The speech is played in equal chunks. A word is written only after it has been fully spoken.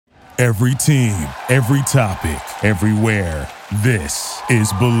Every team, every topic, everywhere. This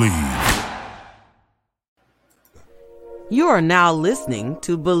is Believe. You are now listening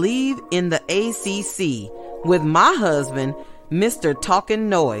to Believe in the ACC with my husband, Mr. Talking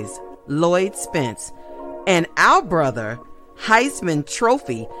Noise, Lloyd Spence, and our brother, Heisman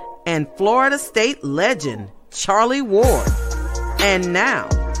Trophy and Florida State legend, Charlie Ward. And now,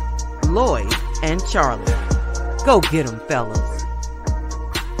 Lloyd and Charlie. Go get 'em, fellas.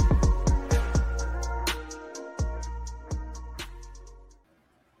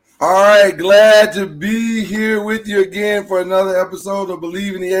 All right, glad to be here with you again for another episode of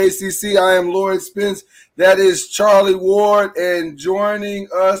Believe in the ACC. I am Lloyd Spence. That is Charlie Ward, and joining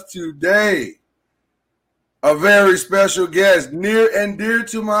us today, a very special guest, near and dear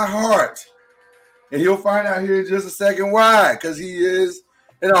to my heart. And you'll find out here in just a second why, because he is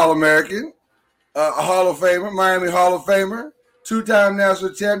an All-American, a Hall of Famer, Miami Hall of Famer, two-time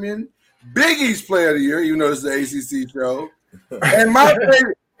national champion, Big East Player of the Year, even though this is an ACC show.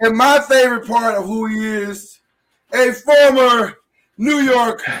 And my favorite part of who he is, a former New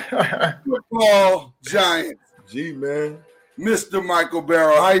York football giant. Gee, man. Mr. Michael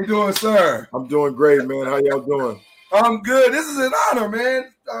Barrow. How you doing, sir? I'm doing great, man. How y'all doing? I'm good. This is an honor,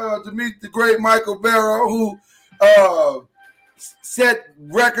 man, to meet the great Michael Barrow, who set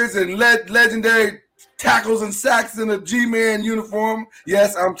records and led legendary tackles and sacks in a G-Man uniform.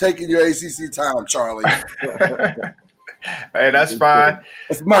 Yes, I'm taking your ACC time, Charlie. Hey, that's fine.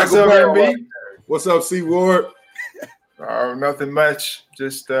 It's Michael Barrow. What's up, C. Ward? Nothing much.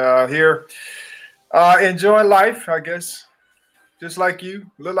 Just here, enjoying life, I guess. Just like you.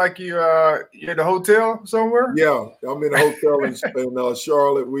 Look like you're at a hotel somewhere. Yeah, I'm in a hotel in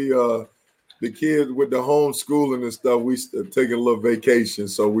Charlotte. We the kids with the homeschooling and stuff. We taking a little vacation,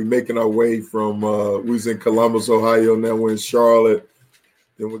 so we making our way from. We was in Columbus, Ohio. Now we're in Charlotte.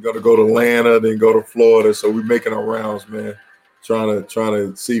 Then we're gonna go to Atlanta, then go to Florida. So we're making our rounds, man. Trying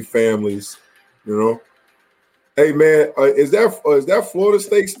to see families, you know. Hey, man, is that Florida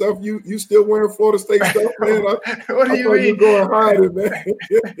State stuff? You still wearing Florida State stuff, man? What do you mean? You going hiding, man?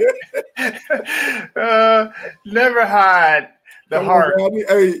 Never hide the heart.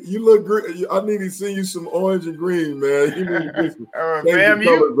 Hey, you look great. I need to see you some orange and green, man. You need to get some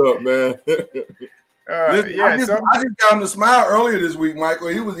colors up, man. I just got him to smile earlier this week, Michael.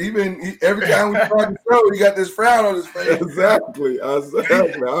 Every time we start the show, he got this frown on his face. Exactly. He's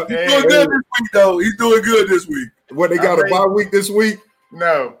doing good this week, though. He's doing good this week. What, they got a bye week this week?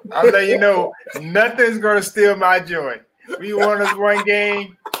 No, I'm letting you know, nothing's gonna steal my joy. We won us one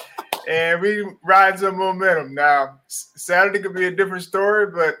game, and we ride some momentum. Now, Saturday could be a different story,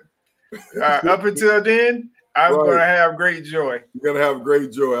 but up until then, I'm going to have great joy. You're going to have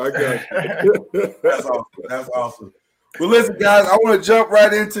great joy. I got you. That's awesome. That's awesome. Well, listen, guys, I want to jump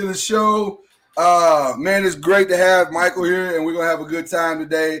right into the show. Man, it's great to have Michael here, and we're going to have a good time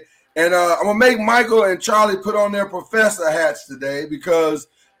today. And I'm going to make Michael and Charlie put on their professor hats today because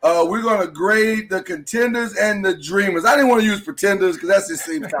we're going to grade the contenders and the dreamers. I didn't want to use pretenders because that just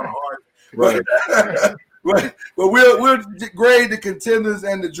seems kind of hard. Right. But we'll grade the contenders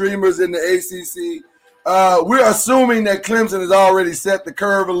and the dreamers in the ACC. We're assuming that Clemson has already set the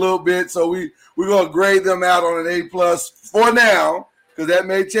curve a little bit, so we're going to grade them out on an A+ for now, because that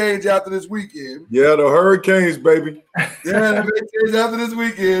may change after this weekend. Yeah, the Hurricanes, baby. Yeah, that may change after this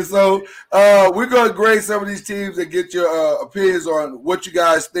weekend. So we're going to grade some of these teams and get your opinions on what you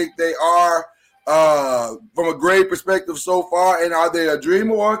guys think they are from a grade perspective so far, and are they a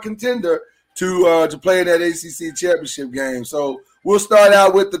dreamer or a contender to play in that ACC championship game. So we'll start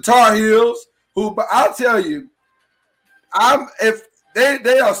out with the Tar Heels. But I'll tell you, if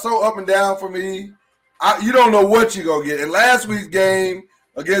they are so up and down for me, you don't know what you're gonna get. In last week's game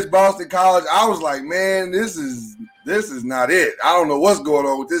against Boston College, I was like, man, this is not it. I don't know what's going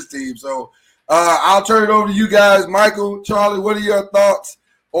on with this team. So I'll turn it over to you guys, Michael, Charlie. What are your thoughts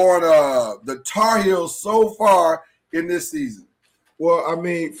on the Tar Heels so far in this season? Well, I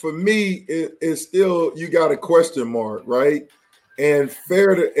mean, for me, it's still, you got a question mark, right? And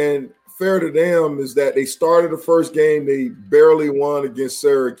fair to them is that they started the first game, they barely won against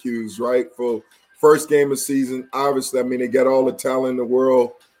Syracuse, right? For first game of season, obviously, I mean, they got all the talent in the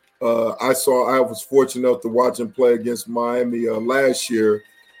world. I was fortunate enough to watch them play against Miami last year,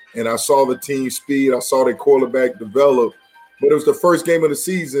 and I saw the team speed. I saw their quarterback develop, but it was the first game of the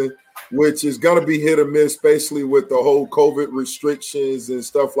season, which is going to be hit or miss, basically with the whole COVID restrictions and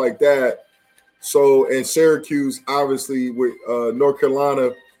stuff like that. So, and Syracuse, obviously, with North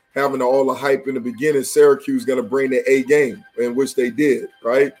Carolina having all the hype in the beginning, Syracuse going to bring the A game, in which they did,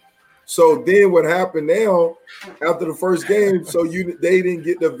 right? So then what happened now after the first game? So they didn't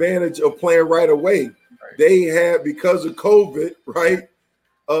get the advantage of playing right away. They had, because of COVID, right?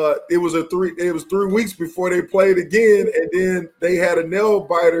 It was 3 weeks before they played again, and then they had a nail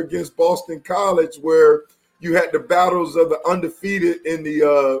biter against Boston College, where you had the battles of the undefeated in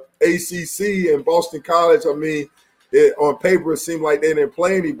the ACC and Boston College. I mean, on paper it seemed like they didn't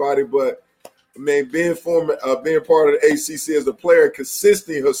play anybody, but I mean, being part of the ACC as a player,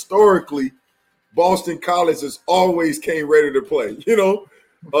 consistently, historically, Boston College has always came ready to play. You know,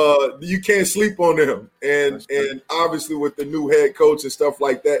 you can't sleep on them, and obviously with the new head coach and stuff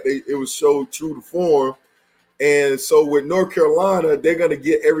like that, it was so true to form. And so with North Carolina, they're going to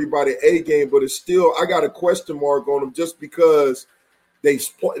get everybody A game, but it's still, I got a question mark on them just because they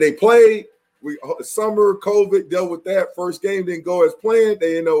played. Summer COVID dealt with that. First game didn't go as planned.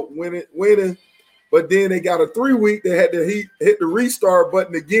 They ended up winning, but then they got a 3 week. They had to hit the restart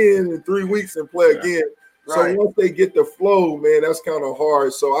button again in 3 weeks and play again. Right. So once they get the flow, man, that's kind of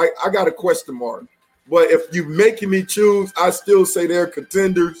hard. So I got a question mark. But if you're making me choose, I still say they're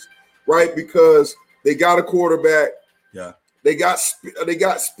contenders, right? Because they got a quarterback. Yeah. They got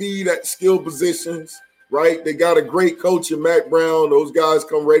speed at skill positions, right? They got a great coach in Mac Brown. Those guys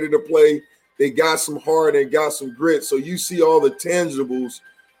come ready to play. They got some heart and got some grit. So you see all the tangibles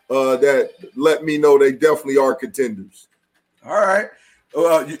that let me know they definitely are contenders. All right.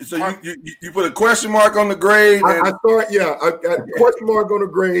 You put a question mark on the grade. I thought, I got a question mark on the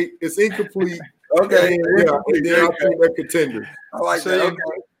grade. It's incomplete. Okay. And then I think they're contenders. I like that.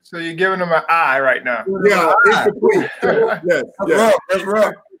 So you're giving them an eye right now. Yeah, incomplete. Yes. That's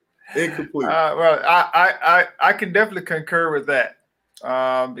rough. Incomplete. Well, I can definitely concur with that.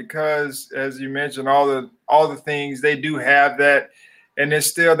 Because as you mentioned, all the things they do have that, and there's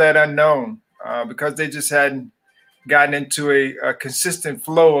still that unknown because they just hadn't gotten into a consistent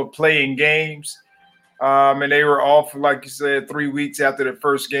flow of playing games, and they were off, like you said, 3 weeks after the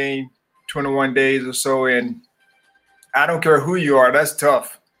first game, 21 days or so. And I don't care who you are, that's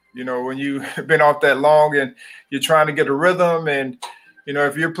tough. You know, when you've been off that long and you're trying to get a rhythm, and you know,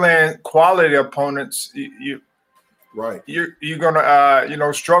 if you're playing quality opponents, you're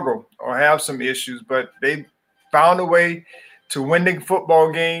gonna struggle or have some issues, but they found a way to winning football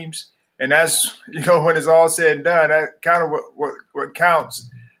games, and that's, you know, when it's all said and done, that kind of what counts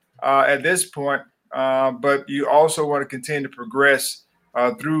at this point. But you also want to continue to progress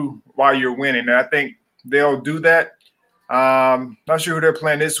through while you're winning, and I think they'll do that. Not sure who they're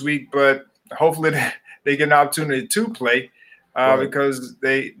playing this week, but hopefully they get an opportunity to play. Because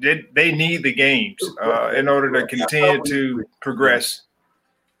they need the games in order to continue to progress.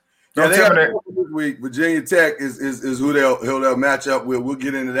 Yeah, they got this week. Virginia Tech is who they'll match up with. We'll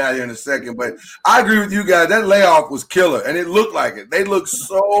get into that here in a second. But I agree with you guys. That layoff was killer, and it looked like it. They looked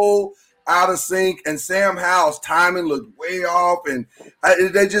so out of sync, and Sam Howell's timing looked way off, and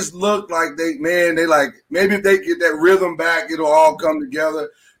they just looked like they like, maybe if they get that rhythm back, it'll all come together.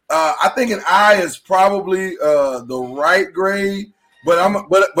 I think an I is probably the right grade, but I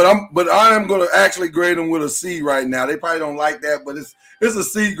am going to actually grade them with a C right now. They probably don't like that, but it's a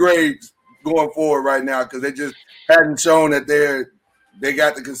C grade going forward right now because they just hadn't shown that they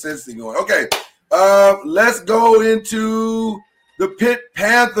got the consistency going. Okay, let's go into the Pitt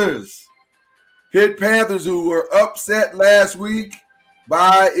Panthers. Pitt Panthers, who were upset last week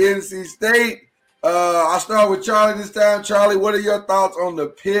by NC State. I'll start with Charlie this time. Charlie, what are your thoughts on the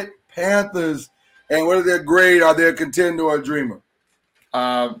Pitt Panthers, and what are their grade? Are they a contender or a dreamer?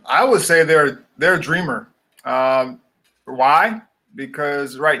 I would say they're a dreamer. Why?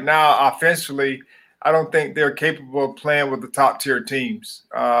 Because right now, offensively, I don't think they're capable of playing with the top tier teams.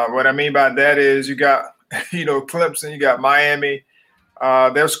 What I mean by that is you got, Clemson, you got Miami.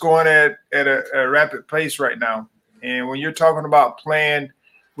 They're scoring at a rapid pace right now. And when you're talking about playing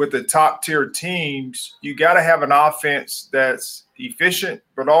with the top tier teams, you got to have an offense that's efficient,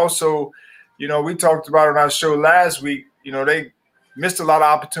 but also, we talked about on our show last week, they missed a lot of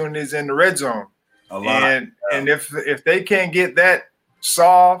opportunities in the red zone. And if they can't get that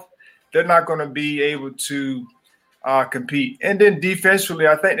solved, they're not going to be able to compete. And then defensively,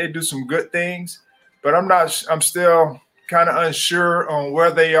 I think they do some good things, but I'm still kind of unsure on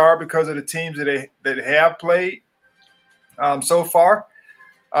where they are because of the teams that have played so far.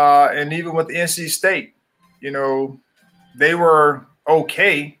 And even with NC State, they were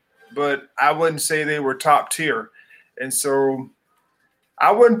okay, but I wouldn't say they were top tier. And so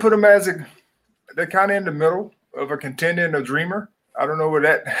I wouldn't put them they're kind of in the middle of a contender and a dreamer. I don't know where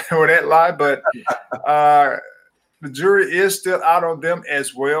that lie, but the jury is still out on them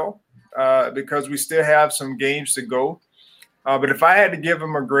as well because we still have some games to go. But if I had to give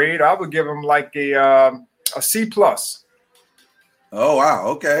them a grade, I would give them like a C+. Oh wow,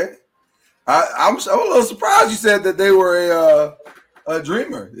 okay. I'm a little surprised you said that they were a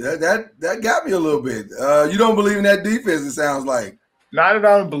dreamer. That got me a little bit. You don't believe in that defense, it sounds like. Not that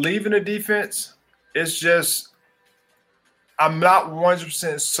I don't believe in the defense. It's just I'm not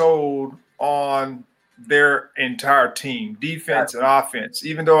 100% sold on their entire team, defense and offense,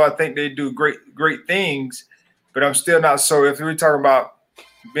 even though I think they do great things, but I'm still not sold if we're talking about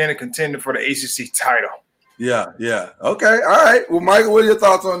being a contender for the ACC title. Yeah. Okay, all right. Well, Michael, what are your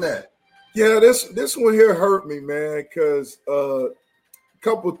thoughts on that? Yeah, this one here hurt me, man, because a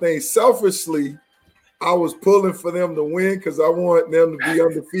couple of things. Selfishly, I was pulling for them to win because I want them to be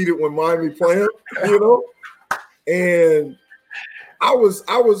undefeated when Miami playing, and I was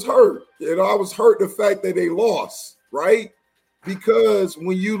hurt. I was hurt the fact that they lost, right? Because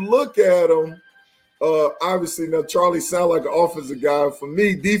when you look at them, obviously now Charlie sound like an offensive guy. For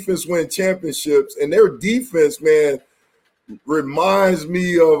me, defense win championships, and their defense, man, reminds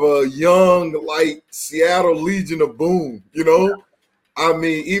me of a young, like Seattle Legion of Boom. I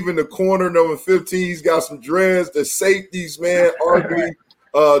mean, even the corner number 15, he's got some dreads. The safeties, man, arguably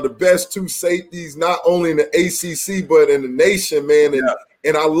the best two safeties, not only in the ACC but in the nation, man.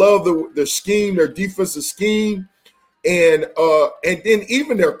 And I love the scheme, their defensive scheme, and then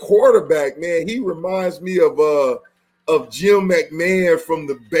even their quarterback, man. He reminds me of Jim McMahon from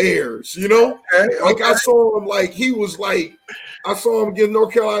the Bears. Like I saw him, like he was like I saw him against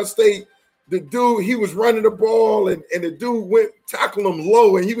North Carolina State. The dude, he was running the ball, and the dude went tackle him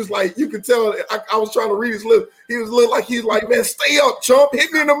low, and he was like, you could tell. I was trying to read his lips. He was like, man, stay up, chump,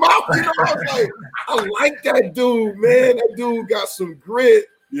 hit me in the mouth. I was like, I like that dude, man. That dude got some grit.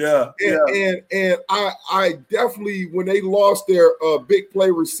 Yeah. And I definitely, when they lost their big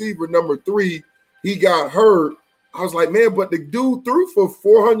play receiver number 3, he got hurt. I was like, man, but the dude threw for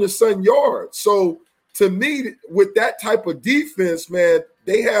 400-some yards. So to me, with that type of defense, man,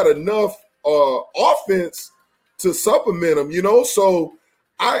 they had enough offense to supplement them, So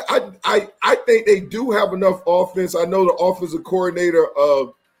I think they do have enough offense. I know the offensive coordinator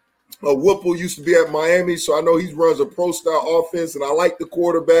Whipple used to be at Miami, so I know he runs a pro-style offense, and I like the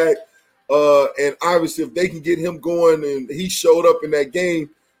quarterback. And obviously, if they can get him going, and he showed up in that game,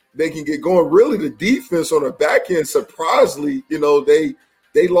 they can get going. Really, the defense on the back end, surprisingly, they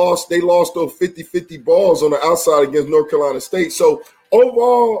lost those 50-50 balls on the outside against North Carolina State. So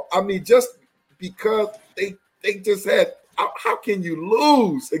overall, I mean, just because they just had – how can you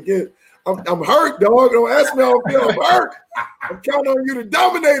lose again? I'm hurt, dog. Don't ask me how I feel. I'm hurt. I'm counting on you to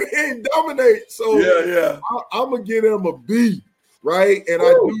dominate and dominate. So I'm going to give them a B, right? And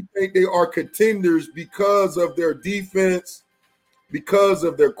I do think they are contenders because of their defense, because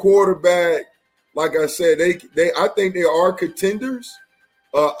of their quarterback. Like I said, I think they are contenders.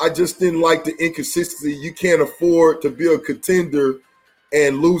 I just didn't like the inconsistency. You can't afford to be a contender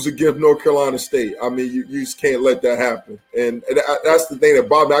and lose against North Carolina State. I mean, you just can't let that happen. And that's the thing that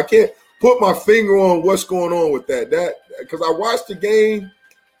bothered me. I can't put my finger on what's going on with that because I watched the game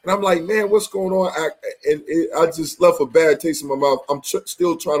and I'm like, man, what's going on? I just left a bad taste in my mouth. I'm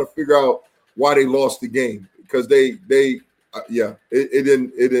still trying to figure out why they lost the game because it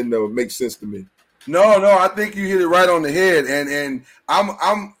didn't make sense to me. No, I think you hit it right on the head, and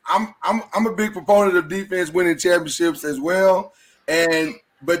I'm a big proponent of defense winning championships as well,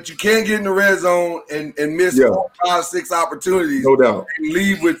 but you can't get in the red zone and miss 4, 5, 6 opportunities, no doubt, and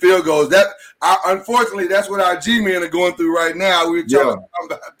leave with field goals. Unfortunately, that's what our G-men are going through right now. We were talking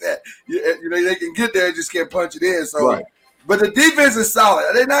about that. They can get there, just can't punch it in. So, right. But the defense is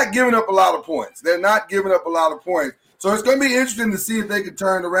solid. They're not giving up a lot of points. So it's going to be interesting to see if they can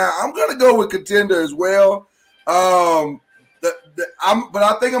turn around. I'm going to go with contender as well. But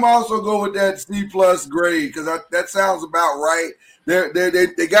I think I'm also going with that C+ grade because that sounds about right.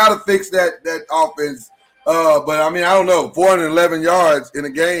 They got to fix that offense. But I mean, I don't know, 411 yards in a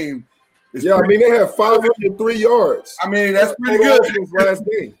game. I mean, they have 503 yards. I mean, that's pretty good. Last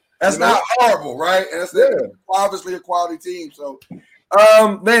game. That's not horrible, right? And that's obviously a quality team. So,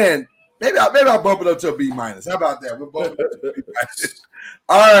 man. Maybe I'll bump it up to a B-. How about that? We're bumping it up to a B-.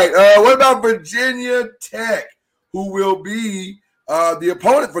 All right. What about Virginia Tech, who will be the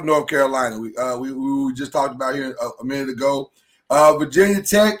opponent for North Carolina? We just talked about here a minute ago. Virginia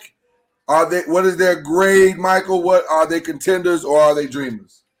Tech, what is their grade, Michael? What are they, contenders or are they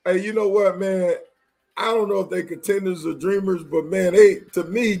dreamers? Hey, you know what, man? I don't know if they contenders or dreamers, but man, to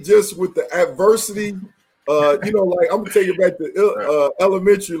me, just with the adversity. Like I'm gonna take it back to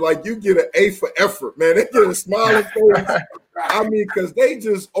elementary. Like you get an A for effort, man. They get a smiling face. I mean, because they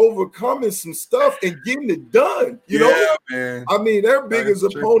just overcoming some stuff and getting it done. You know, man. I mean, their biggest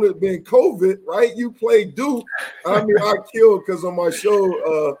opponent being COVID, right? You play Duke. I mean, I killed because on my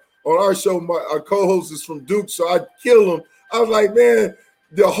show, on our show, our co-host is from Duke, so I kill him. I was like, man,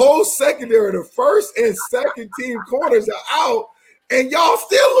 the whole secondary, the first and second team corners are out, and y'all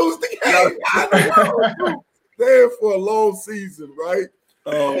still lose the game. I know. There for a long season, right?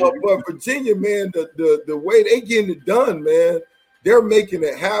 But Virginia, man, the way they getting it done, man, they're making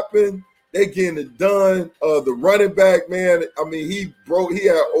it happen. They getting it done. The running back, man, I mean, he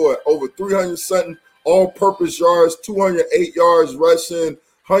had over 300 something all-purpose yards, 208 yards rushing,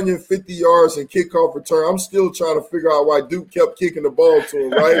 150 yards and kickoff return. I'm still trying to figure out why Duke kept kicking the ball to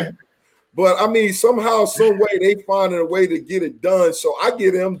him, right? But I mean, somehow, some way, they finding a way to get it done. So I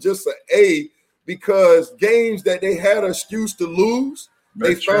give them just an A because games that they had an excuse to lose,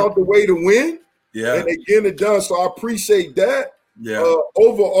 they found a way to win, and they getting it done. So I appreciate that. Yeah.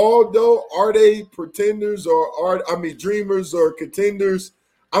 Overall, though, are they pretenders or dreamers or contenders?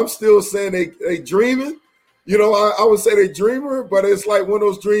 I'm still saying they dreaming. You know, I would say they dreamer, but it's like one of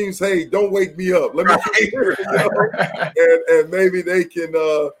those dreams. Hey, don't wake me up. Let me, and maybe they can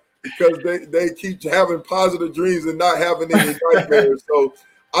because they keep having positive dreams and not having any nightmares. So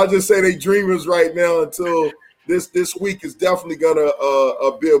I'll just say they dreamers right now until this week is definitely gonna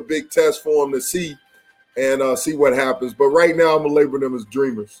be a big test for them to see and see what happens. But right now, I'm gonna label them as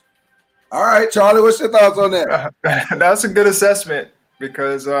dreamers. All right, Charlie, what's your thoughts on that? That's a good assessment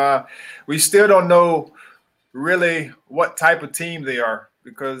because we still don't know really what type of team they are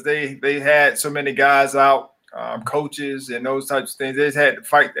because they had so many guys out, coaches and those types of things. They just had to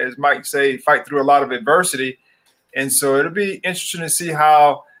fight, as Mike say, fight through a lot of adversity. And so it'll be interesting to see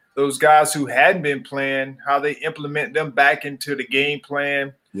how those guys who hadn't been playing, how they implement them back into the game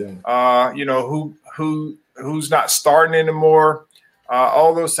plan. Yeah. You know, who's not starting anymore,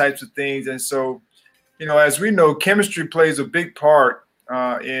 all those types of things. And so, you know, as we know, chemistry plays a big part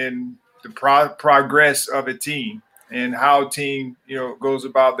in the progress of a team and how a team, you know, goes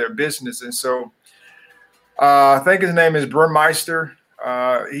about their business. And so I think his name is Burmeister.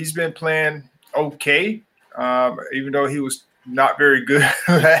 He's been playing okay, even though he was not very good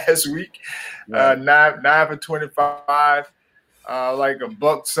last week. 9 for 25, like a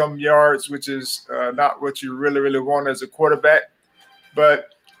buck some yards, which is not what you really want as a quarterback. But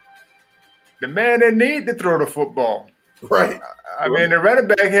the man that need to throw the football. Right. I mean, the running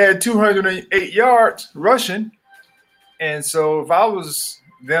back had 208 yards rushing. And so if I was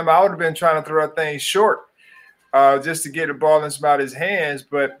them, I would have been trying to throw that thing short just to get the ball in somebody's hands.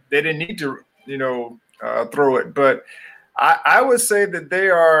 But they didn't need to, you know, throw it. But I would say that they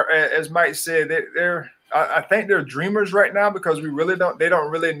are, as Mike said, I think they're dreamers right now because they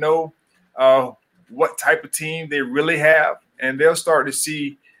don't really know what type of team they really have. And they'll start to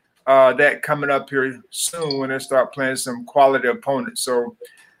see that coming up here soon when they start playing some quality opponents. So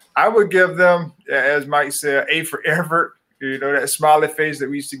I would give them, as Mike said, A for effort. You know, that smiley face that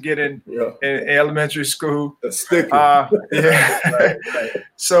we used to get in elementary school. A sticker. Right.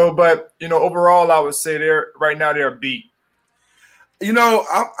 So, but, you know, overall, I would say they're a B. You know,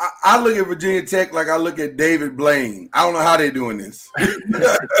 I look at Virginia Tech like I look at David Blaine. I don't know how they're doing this.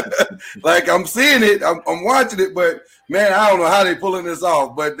 Like, I'm seeing it, I'm watching it, but, man, I don't know how they're pulling this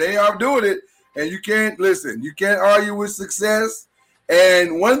off. But they are doing it, and you can't argue with success.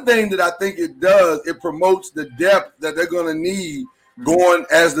 And one thing that I think it does, it promotes the depth that they're going to need going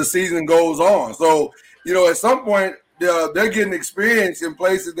as the season goes on. So, you know, at some point, they're getting experience in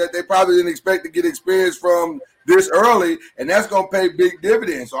places that they probably didn't expect to get experience from this early, and that's going to pay big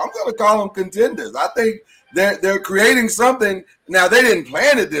dividends. So I'm going to call them contenders. I think they're creating something. Now, they didn't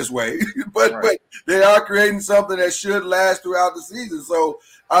plan it this way, but they are creating something that should last throughout the season. So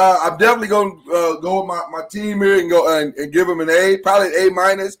I'm definitely going to go with my team here and go and give them an A, probably an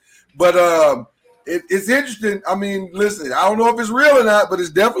A-. But it's interesting. I mean, listen, I don't know if it's real or not, but it's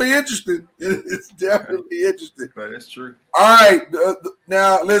definitely interesting. It's definitely interesting. But it's true. All right.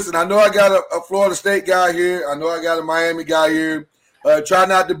 Now, listen, I know I got a Florida State guy here. I know I got a Miami guy here. Try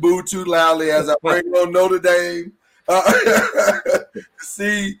not to boo too loudly as I bring on Notre Dame.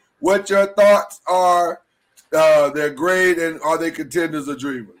 See what your thoughts are, their grade, and are they contenders or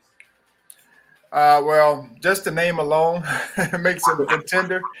dreamers? Well, just the name alone makes them a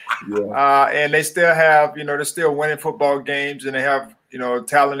contender. And they still have, you know, they're still winning football games, and they have, you know, a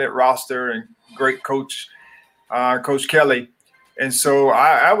talented roster and great coach, Coach Kelly. And so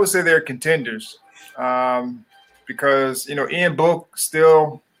I would say they're contenders because, you know, Ian Book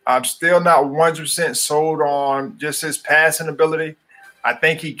I'm still not 100% sold on just his passing ability. I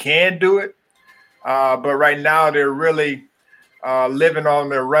think he can do it. But right now they're really living on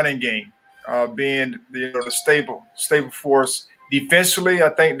their running game, being the stable force. Defensively, I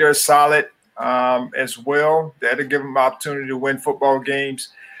think they're solid as well. That'll give them an opportunity to win football games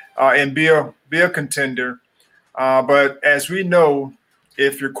and be a contender. But as we know,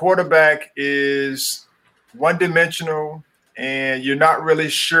 if your quarterback is one-dimensional and you're not really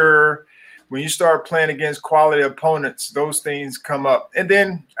sure, when you start playing against quality opponents, those things come up. And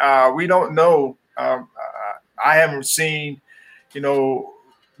then we don't know. I haven't seen,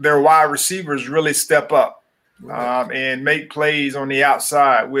 their wide receivers really step up and make plays on the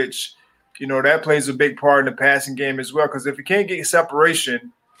outside, which, that plays a big part in the passing game as well. Because if you can't get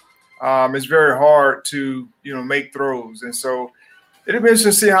separation, it's very hard to, make throws. And so it'll be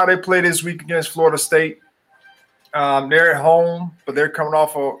interesting to see how they play this week against Florida State. They're at home, but they're coming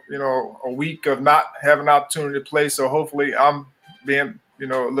off a week of not having an opportunity to play. So hopefully I'm being, a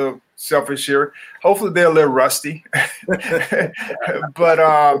little selfish here. Hopefully they're a little rusty. But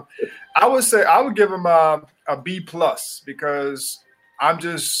I would say I would give them a B+ because I'm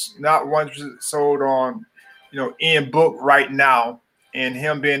just not 100% sold on, Ian Book right now and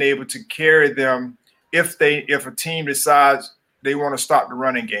him being able to carry them if a team decides they want to stop the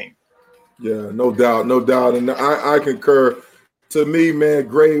running game. Yeah, no doubt. And I concur. To me, man,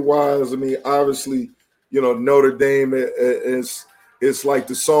 grade-wise, obviously, Notre Dame it's like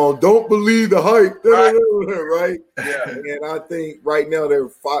the song, Don't Believe the Hype, right? Yeah. And I think right now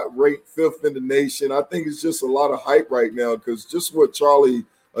they're ranked 5th in the nation. I think it's just a lot of hype right now because just what Charlie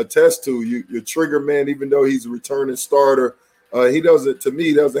attests to, your trigger man, even though he's a returning starter, he doesn't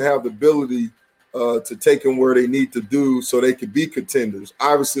have the ability to take them where they need to do so they can be contenders.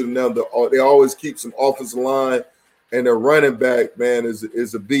 Obviously, now they always keep some offensive line, and their running back, man,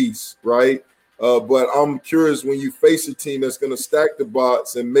 is a beast, right? But I'm curious when you face a team that's going to stack the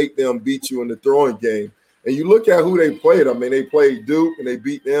box and make them beat you in the throwing game. And you look at who they played. They played Duke, and they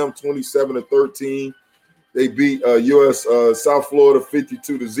beat them 27-13. They beat South Florida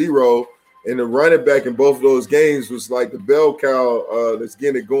 52-0. And the running back in both of those games was like the bell cow that's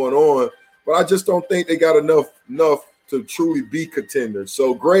getting it going on. But I just don't think they got enough to truly be contenders.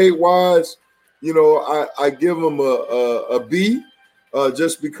 So grade-wise, I give them a B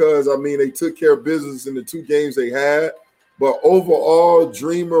just because, they took care of business in the 2 games they had. But overall,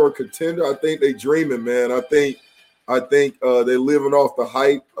 dreamer or contender, I think they dreaming, man. I think they're living off the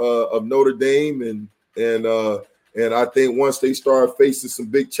hype of Notre Dame, and I think once they start facing some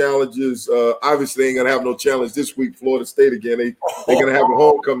big challenges, obviously they ain't gonna have no challenge this week. Florida State again, they're gonna have a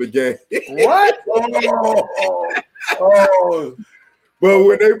homecoming game. What? But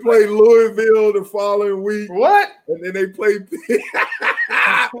when they play Louisville the following week, what? And then they play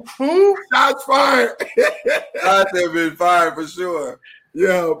who? Shots fired. Shots have been fired for sure.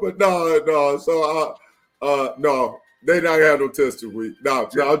 Yeah, but no. So no. They not gonna have no test this week. No,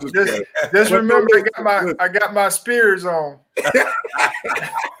 I'll just remember I got my Spears on.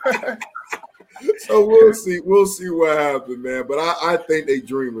 So we'll see what happens, man. But I think they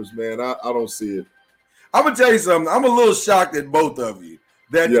dreamers, man. I don't see it. I'm gonna tell you something. I'm a little shocked at both of you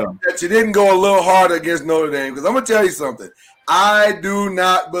that you didn't go a little harder against Notre Dame, because I'm gonna tell you something. I do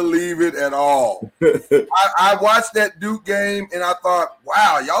not believe it at all. I watched that Duke game and I thought,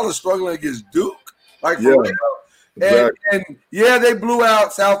 wow, y'all are struggling against Duke, like for real. Exactly. And they blew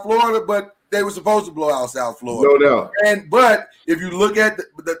out South Florida, but they were supposed to blow out South Florida. No doubt. But if you look at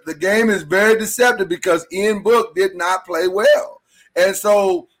the game is very deceptive because Ian Book did not play well. And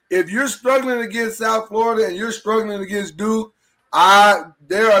so if you're struggling against South Florida and you're struggling against Duke,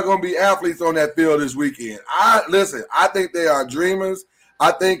 there are going to be athletes on that field this weekend. I think they are dreamers.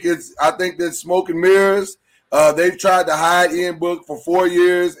 I think that's smoke and mirrors. They've tried to hide Ian Book for 4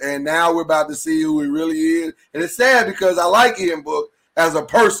 years, and now we're about to see who he really is. And it's sad because I like Ian Book as a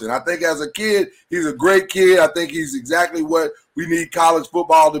person. I think as a kid, he's a great kid. I think he's exactly what we need college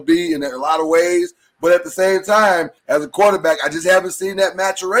football to be in a lot of ways. But at the same time, as a quarterback, I just haven't seen that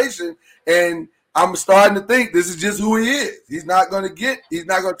maturation, and I'm starting to think this is just who he is. He's not going to take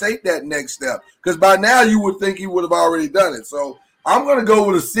that next step, because by now you would think he would have already done it. So I'm going to go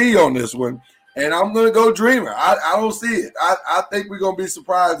with a C on this one. And I'm going to go dreamer. I don't see it. I think we're going to be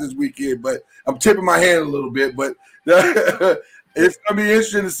surprised this weekend, but I'm tipping my hand a little bit. But it's going to be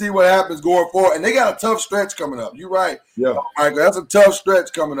interesting to see what happens going forward. And they got a tough stretch coming up. You're right. Yeah. Michael, that's a tough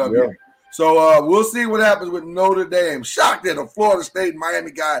stretch coming up here. So we'll see what happens with Notre Dame. Shocked that a Florida State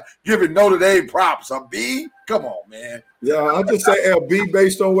Miami guy giving Notre Dame props. A B? Come on, man. Yeah, I'll just say a B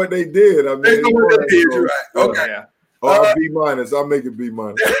based on what they did. Based on what they did, you're right. Okay. Yeah. B-. I'll make it B-.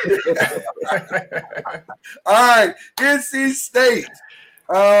 All right, NC State.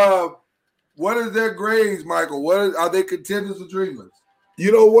 What is their grades, Michael? Are they contenders or dreamers?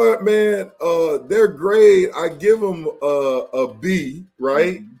 You know what, man? Their grade, I give them a B,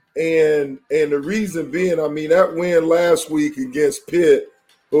 right? And the reason being, I mean, that win last week against Pitt,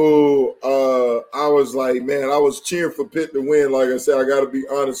 who I was like, man, I was cheering for Pitt to win. Like I said, I got to be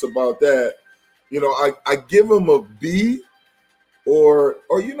honest about that. You know, I give them a B, or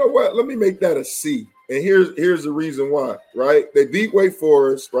you know what? Let me make that a C. And here's the reason why, right? They beat Wake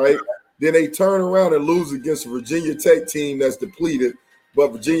Forest, right? Then they turn around and lose against a Virginia Tech team that's depleted.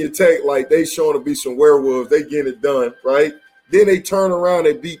 But Virginia Tech, like, they showing to be some werewolves. They getting it done, right? Then they turn around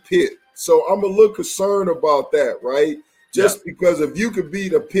and beat Pitt. So I'm a little concerned about that, right? Just because if you could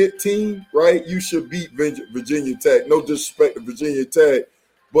beat a Pitt team, right, you should beat Virginia Tech. No disrespect to Virginia Tech,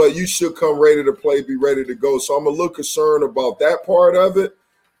 but you should come ready to play, be ready to go. So I'm a little concerned about that part of it.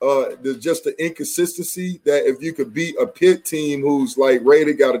 Just the inconsistency that if you could beat a Pitt team who's like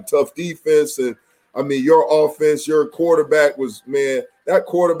rated, got a tough defense, and I mean your offense, your quarterback was, man, that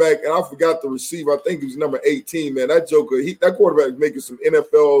quarterback, and I forgot the receiver. I think he was number 18, man. That joker, that quarterback was making some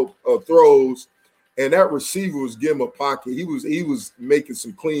NFL throws, and that receiver was giving him a pocket. He was making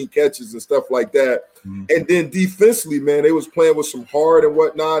some clean catches and stuff like that. Mm-hmm. And then defensively, man, they was playing with some heart and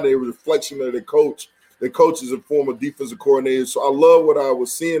whatnot. They were a reflection of the coach. The coach is a former defensive coordinator. So I love what I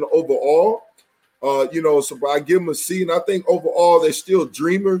was seeing overall. So I give them a C, and I think overall they're still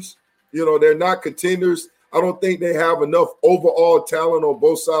dreamers. You know, they're not contenders. I don't think they have enough overall talent on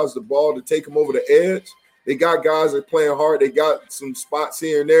both sides of the ball to take them over the edge. They got guys that are playing hard. They got some spots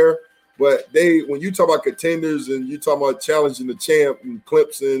here and there. But when you talk about contenders and you talk about challenging the champ and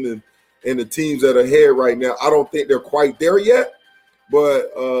Clemson and the teams that are ahead right now, I don't think they're quite there yet.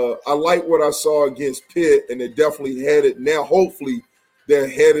 But I like what I saw against Pitt, and they're definitely headed now. Hopefully, they're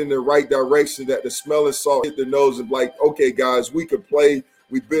heading in the right direction, that the smell of salt hit their nose and like, okay, guys, we could play.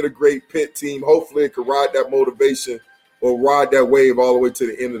 We beat a great Pitt team. Hopefully, it could ride that motivation or ride that wave all the way to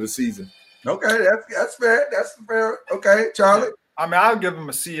the end of the season. Okay, that's fair. That's fair. Okay, Charlie. I mean, I'll give them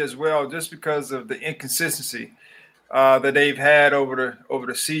a C as well, just because of the inconsistency that they've had over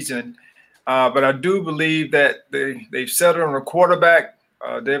the season. But I do believe that they've settled on a quarterback,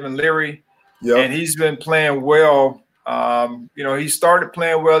 Devin Leary, and he's been playing well. He started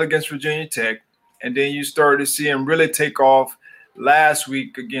playing well against Virginia Tech, and then you started to see him really take off last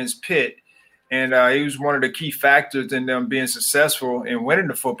week against Pitt. And he was one of the key factors in them being successful in winning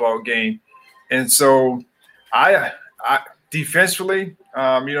the football game. And so I defensively,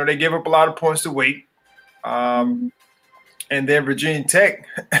 they gave up a lot of points to Wake. And then Virginia Tech,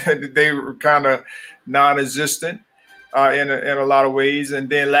 they were kind of non-existent in a lot of ways. And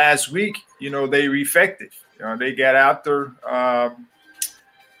then last week, they were effective. They got out there.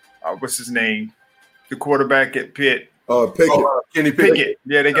 What's his name? The quarterback at Pitt. Pickett. Kenny Pickett.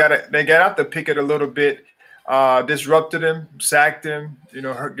 Yeah, they got out there Pickett a little bit, disrupted him, sacked him.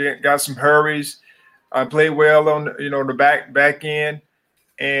 Got some hurries. Played well on the back end,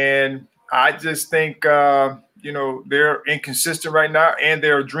 and I just think they're inconsistent right now, and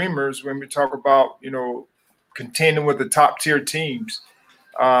they're dreamers when we talk about contending with the top tier teams.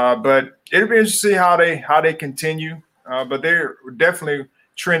 But it'll be interesting to see how they continue. But they're definitely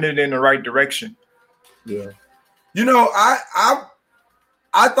trending in the right direction. Yeah. I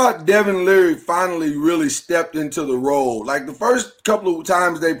thought Devin Leary finally really stepped into the role. Like the first couple of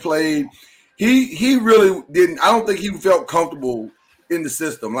times they played, he really didn't. I don't think he felt comfortable in the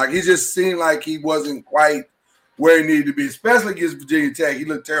system. Like he just seemed like he wasn't quite where he needed to be, especially against Virginia Tech. He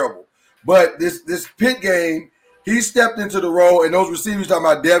looked terrible. But this Pitt game, he stepped into the role, and those receivers talking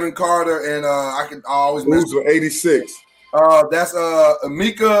about Devin Carter and I always mess with 86. That's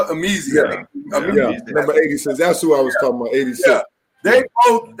Emeka Emezie. Number 86. That's who I was talking about. 86. Yeah. They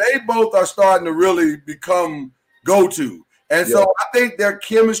both are starting to really become go-to. And so I think their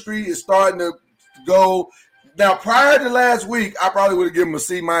chemistry is starting to go. Now, prior to last week, I probably would have given them a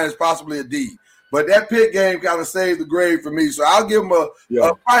C minus, possibly a D. But that Pitt game kind of saved the grade for me. So I'll give them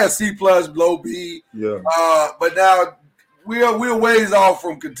probably a C plus, low B. Yeah. But now we're ways off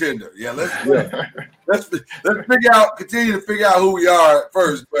from contender. Yeah, let's continue to figure out who we are at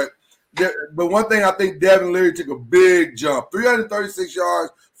first. But one thing, I think Devin Leary took a big jump. 336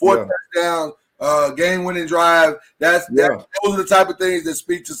 yards, 4 touchdowns, game-winning drive. Those are the type of things that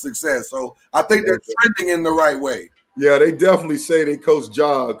speak to success. So I think they're trending in the right way. Yeah, they definitely say they coach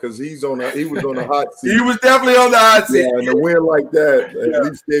Ja because he was on the hot seat. He was definitely on the hot seat. Yeah, and a win like that at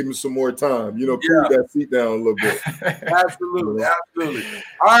least gave him some more time. Cool that seat down a little bit. Absolutely.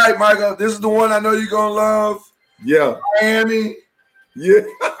 All right, Michael, this is the one I know you're gonna love. Yeah, Miami. Yeah.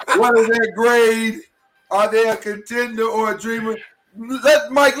 What is their grade? Are they a contender or a dreamer?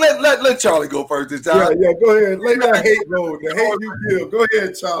 Let Charlie go first this time. Yeah, go ahead. Let that hate go. The hate you give. Go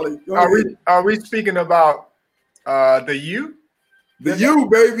ahead, Charlie. Go ahead. Are we speaking about the U? The U,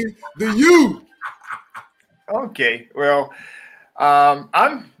 baby. The U. Okay. Well,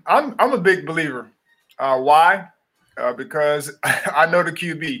 I'm a big believer. Why? Because I know the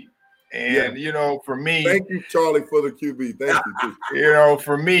QB. And, for me. Thank you, Charlie, for the QB. Thank you.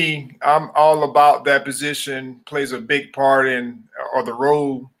 For me, I'm all about that position plays a big part in or the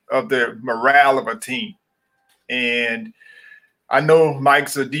role of the morale of a team. And I know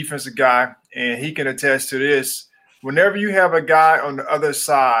Mike's a defensive guy, and he can attest to this. Whenever you have a guy on the other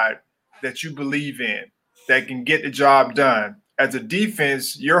side that you believe in, that can get the job done, as a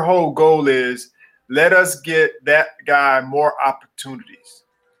defense, your whole goal is let us get that guy more opportunities.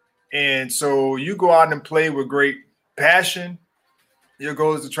 And so you go out and play with great passion. Your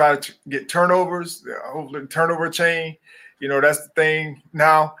goal is to try to get turnovers, hopefully turnover chain. That's the thing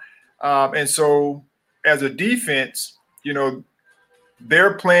now. And so as a defense,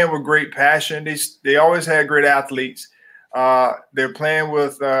 they're playing with great passion. They always had great athletes. They're playing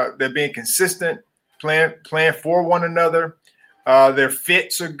with they're being consistent, playing for one another. Their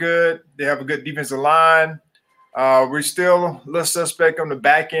fits are good. They have a good defensive line. We're still a little suspect on the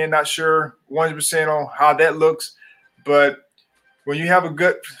back end, not sure 100% on how that looks. But when you have a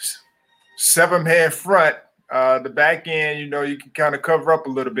good 7-man front, the back end, you can kind of cover up a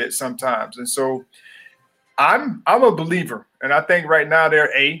little bit sometimes. And so I'm a believer. And I think right now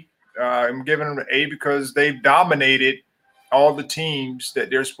they're A. I'm giving them an A because they've dominated all the teams that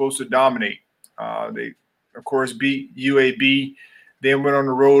they're supposed to dominate. They, of course, beat UAB. Then went on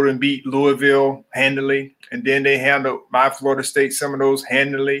the road and beat Louisville handily. And then they handled my Florida State Seminoles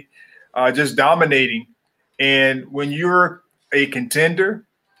handily, just dominating. And when you're a contender,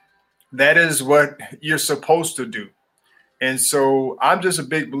 that is what you're supposed to do. And so I'm just a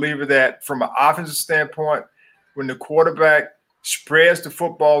big believer that from an offensive standpoint, when the quarterback spreads the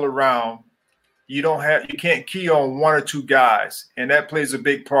football around, you can't key on one or two guys. And that plays a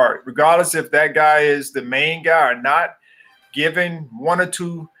big part. Regardless if that guy is the main guy or not, giving one or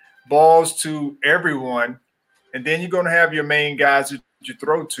two balls to everyone, and then you're going to have your main guys that you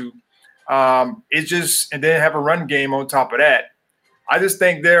throw to. And then have a run game on top of that. I just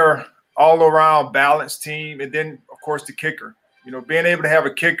think they're all around balanced team. And then, of course, the kicker. Being able to have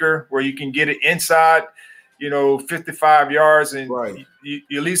a kicker where you can get it inside, 55 yards, and right. you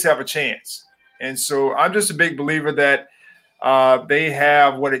at least have a chance. And so I'm just a big believer that they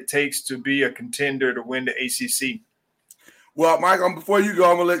have what it takes to be a contender to win the ACC. Well, Mike, before you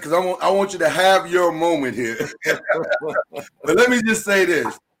go, I'm gonna because I want you to have your moment here. But let me just say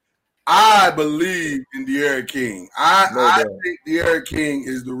this: I believe in D'Eriq King. I think D'Eriq King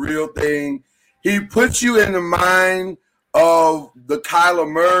is the real thing. He puts you in the mind of the Kyler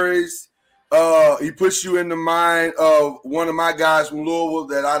Murrays. He puts you in the mind of one of my guys from Louisville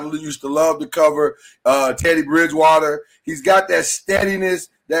that I used to love to cover, Teddy Bridgewater. He's got that steadiness,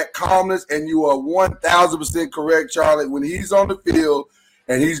 that calmness, and you are 1,000% correct, Charlie. When he's on the field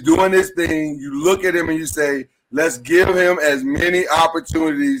and he's doing this thing, you look at him and you say, let's give him as many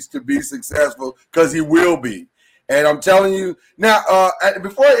opportunities to be successful because he will be. And I'm telling you now,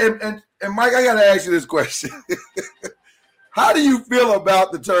 before and Mike, I got to ask you this question. How do you feel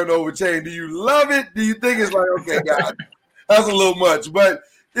about the turnover chain? Do you love it? Do you think it's like, okay, God, that's a little much? But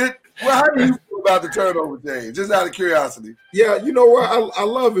how do you feel about the turnover chain? Just out of curiosity. Yeah, you know what? I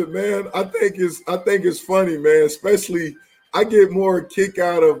love it, man. I think it's funny, man. Especially, I get more kick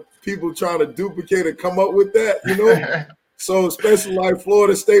out of people trying to duplicate and come up with that, So especially like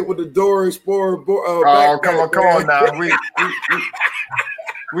Florida State with the Doris Sport. Come on now.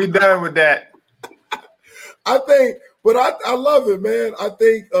 We done with that. But I love it, man. I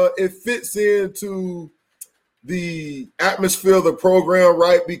think it fits into the atmosphere of the program,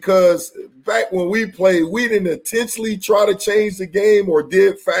 right? Because back when we played, we didn't intentionally try to change the game or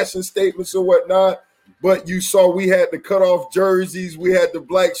did fashion statements or whatnot. But you saw we had the cutoff jerseys, we had the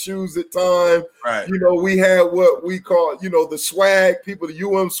black shoes at time. Right. We had what we call, the swag, people,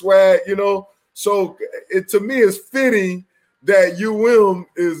 the swag, So to me, it's fitting that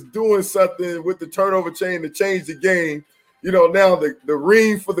is doing something with the turnover chain to change the game. Now the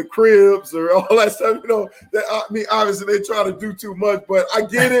ring for the cribs or all that stuff, obviously they try to do too much, but I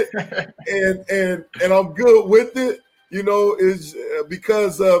get it. and I'm good with it, is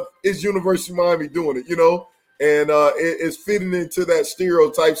because of it's University of Miami doing it, and it's fitting into that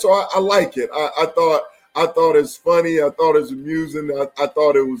stereotype. So I like it. I thought it's funny. I thought it's amusing. I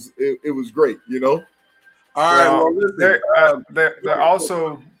thought it was great, All right. They're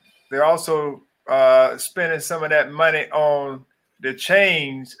also spending some of that money on the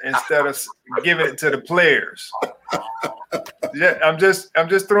chains instead of giving it to the players. Yeah, I'm just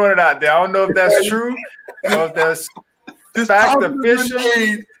throwing it out there. I don't know if that's true. I don't know if that's fact official.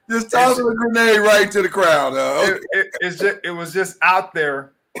 Just tossing a grenade right to the crowd. It was just out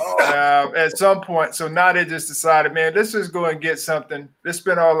there at some point. So now they just decided, man, let's just go and get something. Let's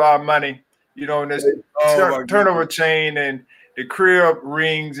spend all our money, in this turnover chain and the crib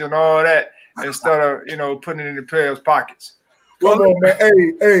rings and all that instead of, putting it in the players' pockets. Come on, man.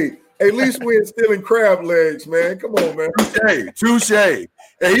 Hey, at least we're stealing crab legs, man. Come on, man. Touche.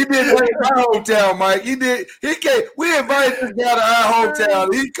 And he did that in our hometown, Mike. He came. We invited this guy to our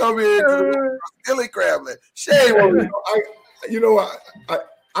hometown. He come in stealing crab legs. Shame on him.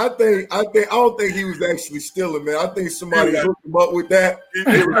 I don't think he was actually stealing, man. I think somebody hooked him up with that.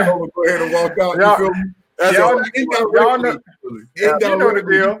 They were going to go ahead and walk out. You feel me? Y'all know the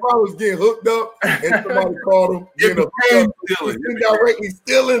deal. I was getting hooked up, and somebody called him indirectly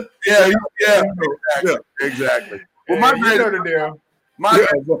stealing. Yeah, exactly. Well, my know the deal. My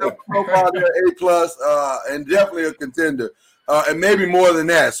profile A+, and definitely a contender, and maybe more than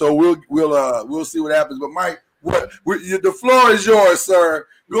that. So we'll see what happens. But Mike, the floor is yours, sir.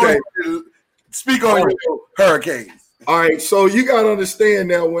 Go ahead and speak on your Hurricanes. All right, so you got to understand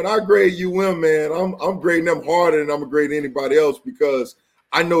now, when I grade man, I'm grading them harder than I'm grading anybody else because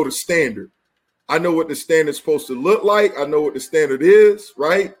I know the standard. I know what the standard's supposed to look like. I know what the standard is,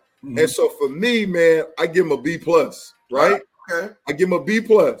 right? Mm-hmm. And so for me, man, I give them a B+, right? Okay. I give them a B+,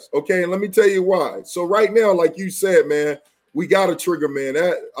 okay? And let me tell you why. So right now, like you said, man, we got a trigger man.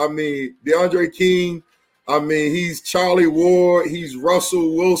 DeAndre King, he's Charlie Ward, he's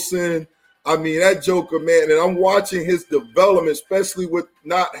Russell Wilson. That joker, man, and I'm watching his development, especially with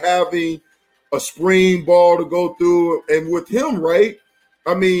not having a spring ball to go through. And with him, right,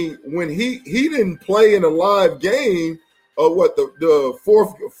 when he didn't play in a live game, the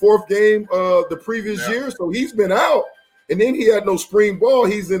fourth game the previous year, so he's been out. And then he had no spring ball.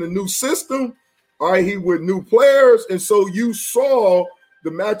 He's in a new system, all right, he with new players. And so you saw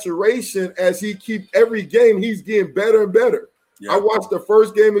the maturation as he keep every game, he's getting better and better. Yeah. I watched the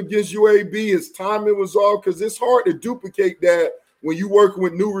first game against UAB. His timing was off because it's hard to duplicate that when you're working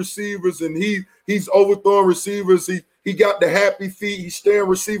with new receivers and he's overthrowing receivers. He got the happy feet. He's staring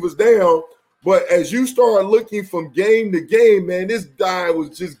receivers down. But as you start looking from game to game, man, this guy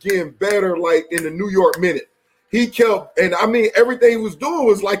was just getting better like in the New York Minute. He kept – and, everything he was doing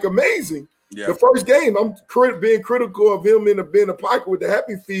was like amazing. Yeah. The first game, I'm being critical of him in the pocket with the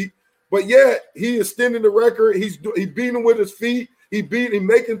happy feet. But yet he extended the record. He beat him with his feet. He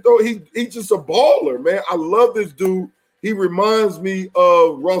making throw. He's just a baller, man. I love this dude. He reminds me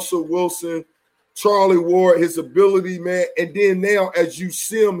of Russell Wilson, Charlie Ward, his ability, man. And then now, as you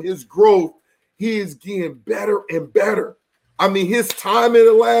see him, his growth, he is getting better and better. His time in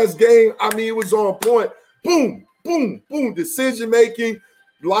the last game, it was on point. Boom, boom, boom. Decision making.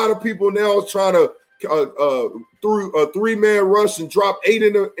 A lot of people now is trying to through a 3-man rush and drop 8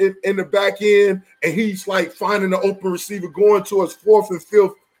 in the back end, and he's like finding the open receiver going to his 4th and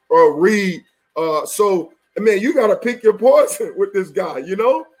 5th read. So, man, you got to pick your poison with this guy,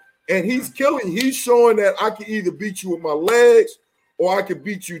 and he's killing. He's showing that I can either beat you with my legs or I can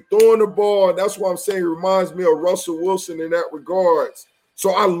beat you throwing the ball. And that's why I'm saying it reminds me of Russell Wilson in that regards.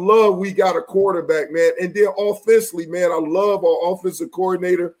 So I love we got a quarterback, man. And then offensively, man, I love our offensive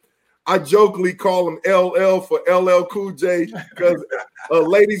coordinator. I jokingly call him LL for LL Cool J because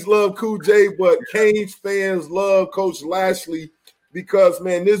ladies love Cool J, but Canes fans love Coach Lashley because,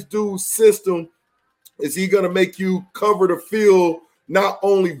 man, this dude's system is he going to make you cover the field not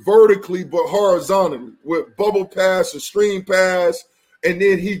only vertically but horizontally with bubble pass and stream pass. And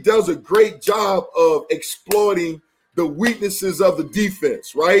then he does a great job of exploiting the weaknesses of the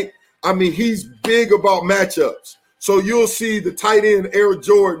defense, right? He's big about matchups. So you'll see the tight end Air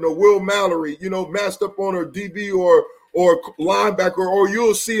Jordan or Will Mallory, matched up on a DB or linebacker, or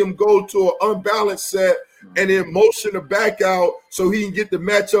you'll see him go to an unbalanced set and then motion the back out so he can get the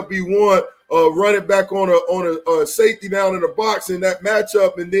matchup he want, run it back on a safety down in the box in that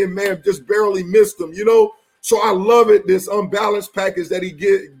matchup, and then, man, just barely missed him, So I love it, this unbalanced package that he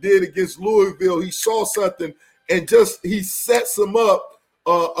did against Louisville. He saw something and he sets him up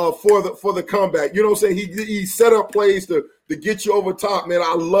for the comeback. You know what I'm saying? He set up plays to get you over top, man.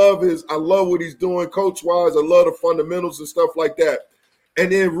 I love what he's doing coach-wise. I love the fundamentals and stuff like that. And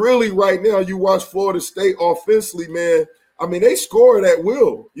then really right now, you watch Florida State offensively, man. They score at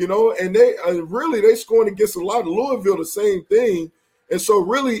will, and they scoring against a lot of Louisville, the same thing. And so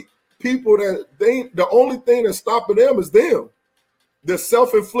really people the only thing that's stopping them is them, the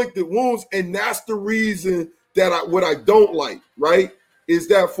self-inflicted wounds. And that's the reason what I don't like, right, is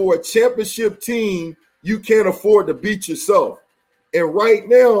that for a championship team, you can't afford to beat yourself. And right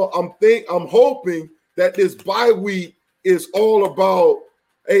now, I'm hoping that this bye week is all about,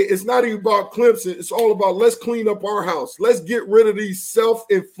 hey, it's not even about Clemson. It's all about let's clean up our house. Let's get rid of these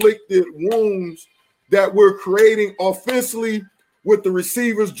self-inflicted wounds that we're creating offensively with the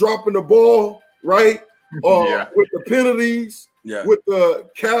receivers dropping the ball, right? With the penalties, with the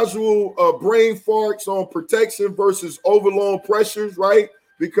casual brain farts on protection versus overload pressures, right?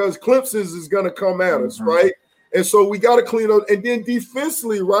 Because Clemson's is going to come at us, right? And so we got to clean up. And then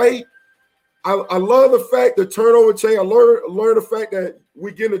defensively, right, I love the fact the turnover chain. I learned the fact that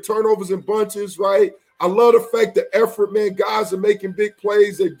we get the turnovers in bunches, right? I love the fact the effort, man. Guys are making big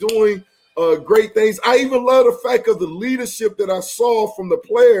plays. They're doing great things. I even love the fact of the leadership that I saw from the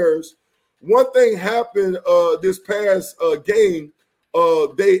players. One thing happened this past game.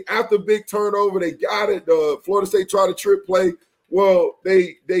 They after big turnover, they got it. Florida State tried a trick play. Well,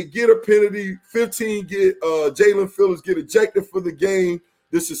 they get a penalty. 15 get Jalen Phillips get ejected for the game.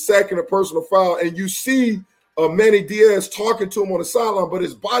 This is second a personal foul, and you see Manny Diaz talking to him on the sideline, but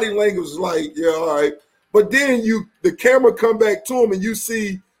his body language is like, yeah, all right. But then the camera come back to him, and you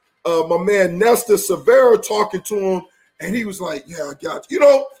see my man Nestor Severo talking to him, and he was like, yeah, I got you. You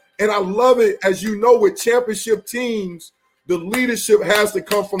know, and I love it. As you know, with championship teams, the leadership has to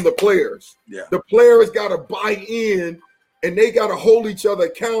come from the players. Yeah. The players got to buy in, and they got to hold each other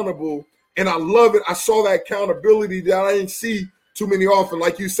accountable. And I love it. I saw that accountability that I didn't see too many often.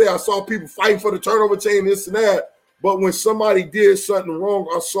 Like you say, I saw people fighting for the turnover chain, this and that. But when somebody did something wrong,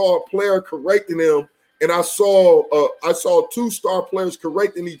 I saw a player correcting them. And I saw two-star players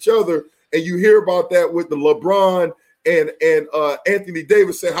correcting each other. And you hear about that with the LeBron and Anthony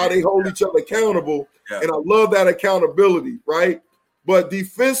Davis, and how they hold each other accountable. Yeah. And I love that accountability, right? But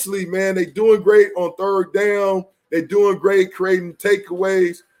defensively, man, they're doing great on third down. They're doing great creating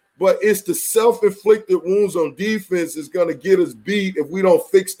takeaways. But it's the self-inflicted wounds on defense is going to get us beat if we don't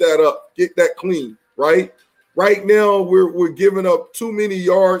fix that up, get that clean, right? Right now, we're giving up too many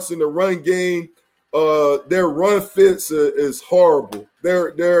yards in the run game. Their run fits is horrible.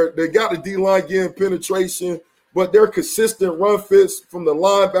 They got the D-line getting penetration, but their consistent run fits from the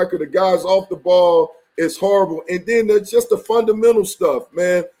linebacker, the guys off the ball, is horrible. And then there's just the fundamental stuff,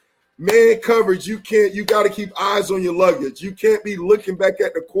 man. Man coverage, you got to keep eyes on your luggage. You can't be looking back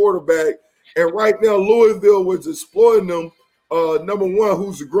at the quarterback. And right now, Louisville was exploiting them. Number one,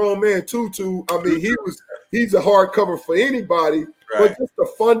 who's a grown man, Tutu. I mean, he's a hard cover for anybody. Right. But just the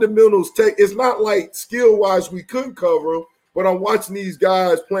fundamentals it's not like skill-wise we couldn't cover them, but I'm watching these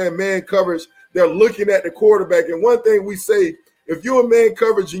guys playing man coverage. They're looking at the quarterback. And one thing we say, if you're a man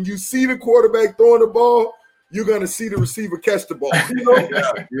coverage and you see the quarterback throwing the ball, you're going to see the receiver catch the ball. You know?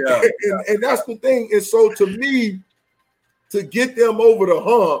 And that's the thing. And so to me, to get them over the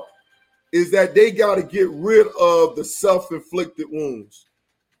hump is that they got to get rid of the self-inflicted wounds.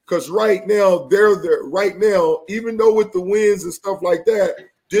 Because right now, they're there. Right now, even though with the wins and stuff like that,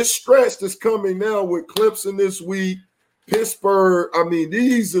 this stretch that's coming now with Clemson this week, Pittsburgh, I mean,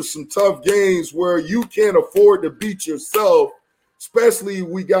 these are some tough games where you can't afford to beat yourself, especially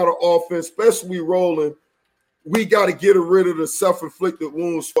we got an offense, especially rolling. We got to get rid of the self-inflicted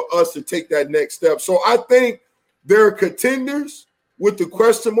wounds for us to take that next step. So I think they're contenders with the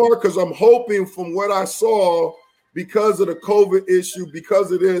question mark, because I'm hoping from what I saw, because of the COVID issue,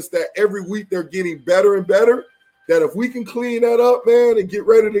 because of this, that every week they're getting better and better, that if we can clean that up, man, and get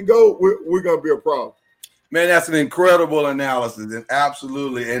ready to go, we're going to be a problem. Man, that's an incredible analysis, and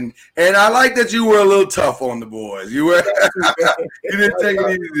absolutely. And I like that you were a little tough on the boys. You didn't take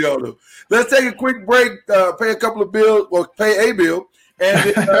it easy on them. Let's take a quick break, pay a couple of bills, or pay a bill,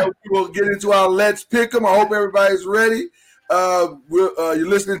 and then we'll get into our Let's Pick 'em. I hope everybody's ready. You're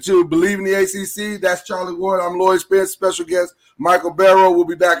listening to Believe in the ACC. That's Charlie Ward. I'm Lloyd Spence. Special guest Michael Barrow. We'll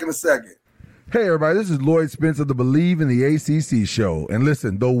be back in a second. Hey, everybody, this is Lloyd Spence of the Believe in the ACC show. And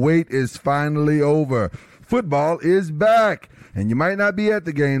listen, the wait is finally over. Football is back. And you might not be at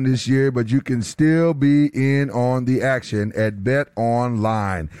the game this year, but you can still be in on the action at Bet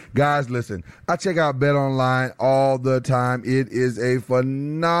Online. Guys, listen, I check out Bet Online all the time. It is a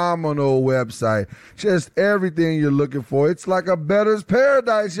phenomenal website. Just everything you're looking for. It's like a bettor's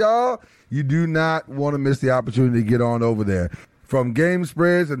paradise, y'all. You do not want to miss the opportunity to get on over there. From game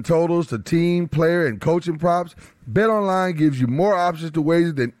spreads and totals to team, player, and coaching props, BetOnline gives you more options to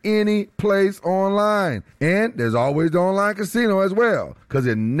wager than any place online. And there's always the online casino as well, because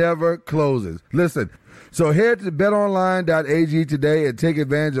it never closes. Listen, so head to betonline.ag today and take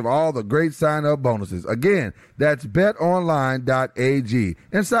advantage of all the great sign-up bonuses. Again, that's betonline.ag.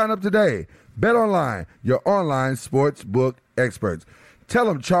 And sign up today. BetOnline, your online sports book experts. Tell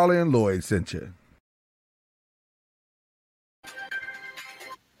them Charlie and Lloyd sent you.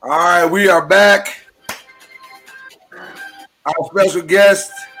 All right, we are back. Our special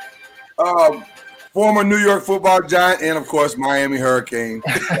guest, former New York Football Giant and, of course, Miami Hurricane,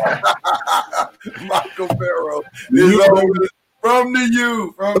 Michael Farrell, from the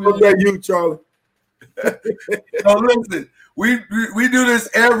U. From the U, Charlie. So listen, we do this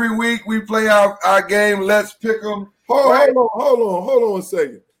every week. We play our game. Let's pick them. Hold on a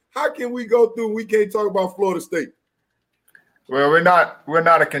second. How can we go through? We can't talk about Florida State. Well, we're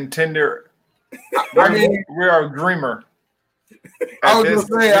not a contender. We are a dreamer. I was going to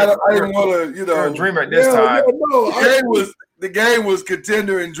say, I didn't want to, We're a dreamer at this time. The game was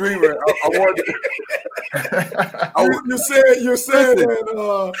contender and dreamer. You're saying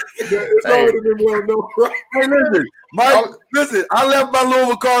that it's already been well known, right? Hey, listen, Mike. Listen, I left my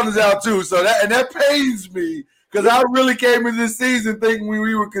Louisville Cardinals out too, so that pains me because I really came into this season thinking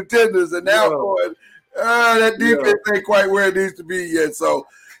we were contenders, and now that defense ain't quite where it needs to be yet. So.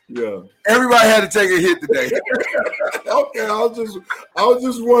 Yeah, everybody had to take a hit today. Okay, I was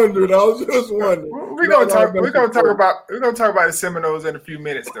just wondering. We're gonna talk about the Seminoles in a few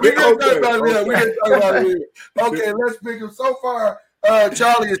minutes. Though. We're gonna talk about it. Okay, let's pick them. So far,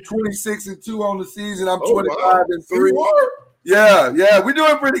 Charlie is 26-2 on the season. I'm 25-3. Yeah, we're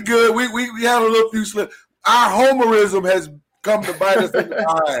doing pretty good. We had a little few slips. Our homerism has come to bite us in the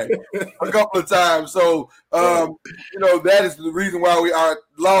eye a couple of times. So, that is the reason why we are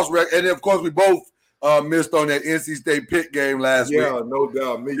lost record. And then, of course, we both missed on that NC State Pitt game last week. Yeah, no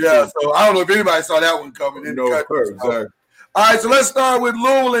doubt. Me too. So I don't know if anybody saw that one coming. Exactly. All right, so let's start with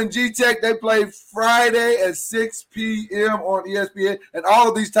Louisville and G-Tech. They play Friday at 6 p.m. on ESPN. And all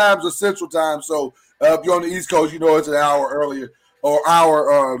of these times are Central Time. So if you're on the East Coast, it's an hour earlier or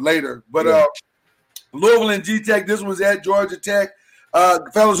hour later. But Louisville and G-Tech, this one's at Georgia Tech.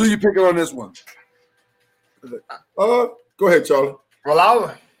 Fellas, who you picking on this one? Go ahead, Charlie. Well,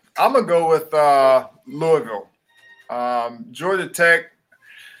 I'm going to go with Louisville. Georgia Tech,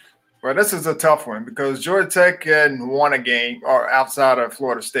 well, this is a tough one because Georgia Tech hadn't won a game or outside of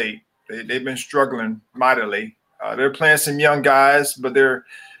Florida State. They've been struggling mightily. They're playing some young guys, but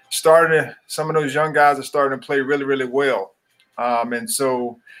some of those young guys are starting to play really, really well.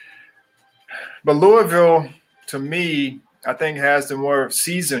 But Louisville, to me, I think has the more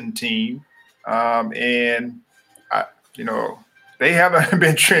seasoned team, and they haven't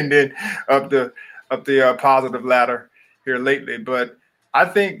been trending up the positive ladder here lately. But I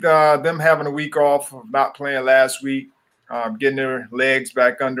think them having a week off of not playing last week, getting their legs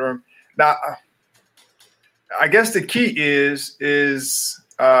back under them. Now, I guess the key is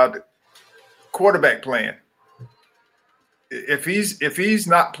the quarterback playing. If he's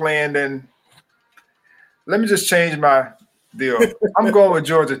not playing, then let me just change my deal. I'm going with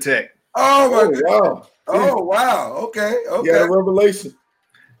Georgia Tech. Oh, my God. Oh, wow. Okay. Yeah, revelation.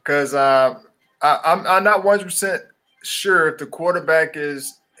 Because I'm not 100% sure if the quarterback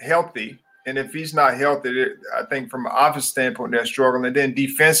is healthy. And if he's not healthy, I think from an offensive standpoint, they're struggling. And then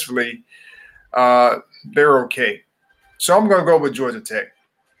defensively, they're okay. So I'm going to go with Georgia Tech.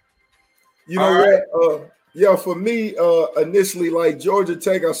 You know what? Yeah, for me, initially, like Georgia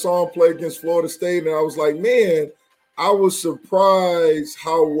Tech, I saw them play against Florida State, and I was like, man, I was surprised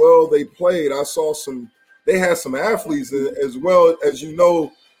how well they played. I saw they had some athletes as well as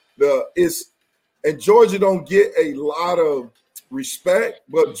and Georgia don't get a lot of respect,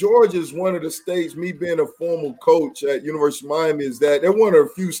 but Georgia is one of the states, me being a former coach at University of Miami, is that they're one of a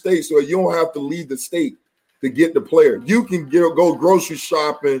few states where you don't have to leave the state to get the player. You can go grocery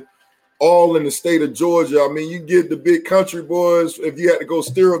shopping all in the state of Georgia. I mean, you get the big country boys, if you had to go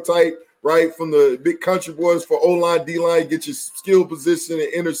stereotype, right, from the big country boys for O-line, D-line, get your skill position in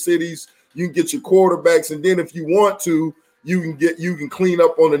inner cities, you can get your quarterbacks, and then if you want to, you can clean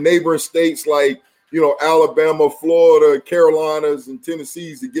up on the neighboring states like, Alabama, Florida, Carolinas, and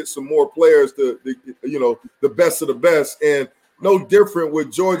Tennessee's to get some more players the best of the best. And no different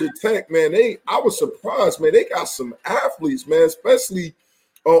with Georgia Tech, man. I was surprised, man. They got some athletes, man, especially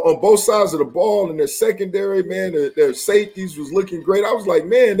on both sides of the ball, and their secondary, man, their safeties was looking great. I was like,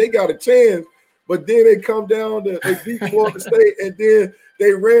 man, they got a chance. But then they come down, they beat Florida State, and then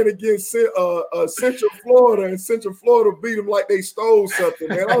they ran against Central Florida, and Central Florida beat them like they stole something,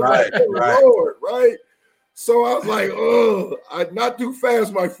 man. I was like, oh, Lord, right? So I was like, not too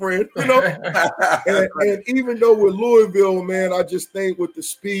fast, my friend, and even though with Louisville, man, I just think with the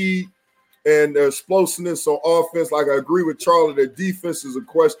speed and the explosiveness on offense, like I agree with Charlie, their defense is a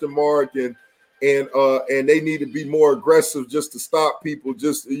question mark, and and they need to be more aggressive just to stop people,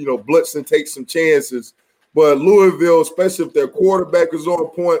 just blitz and take some chances. But Louisville, especially if their quarterback is on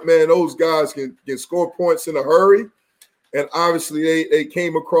point, man, those guys can score points in a hurry. And obviously they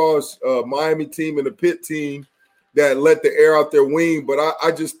came across a Miami team and a Pitt team that let the air out their wing. But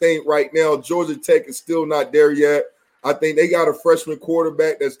I just think right now Georgia Tech is still not there yet. I think they got a freshman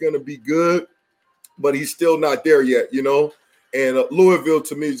quarterback that's going to be good, but he's still not there yet, And Louisville,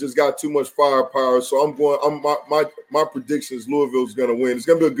 to me, just got too much firepower. So my prediction is Louisville's going to win. It's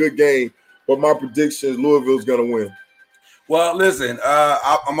going to be a good game, but my prediction is Louisville's going to win. Well, listen,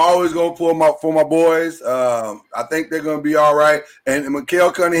 I'm always going to pull for my boys. I think they're going to be all right. And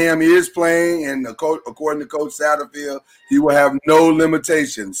Mikael Cunningham is playing, and according to Coach Satterfield, he will have no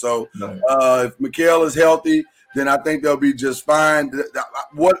limitations. So if Mikael is healthy, then I think they'll be just fine.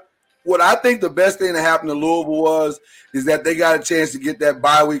 What I think the best thing that happened to Louisville is that they got a chance to get that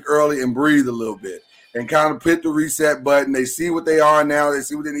bye week early and breathe a little bit and kind of hit the reset button. They see what they are now. They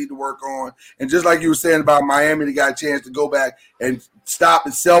see what they need to work on. And just like you were saying about Miami, they got a chance to go back and stop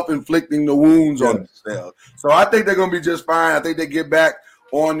self-inflicting the wounds on themselves. So I think they're going to be just fine. I think they get back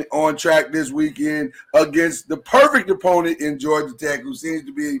on track this weekend against the perfect opponent in Georgia Tech, who seems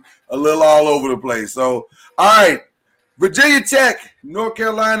to be a little all over the place. So, all right, Virginia Tech, North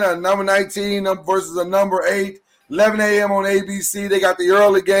Carolina, number 19 versus a number 8, 11 a.m. on ABC. They got the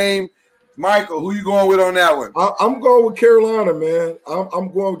early game. Michael, who you going with on that one? I'm going with Carolina, man.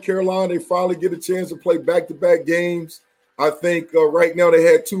 I'm going with Carolina. They finally get a chance to play back-to-back games. I think right now they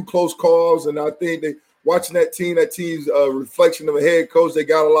had 2 close calls, and I think watching that team's reflection of a head coach, they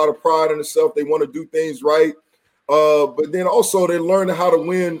got a lot of pride in themselves. They want to do things right. But then also they learn how to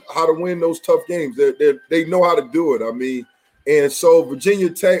win those tough games. They know how to do it. I mean, and so Virginia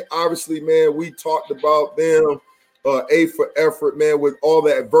Tech, obviously, man, we talked about them. A for effort, man, with all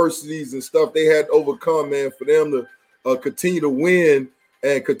the adversities and stuff they had to overcome, man, for them to continue to win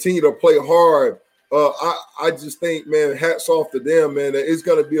and continue to play hard. I just think, man, hats off to them, man. It's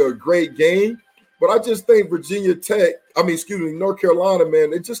going to be a great game. But I just think North Carolina, man,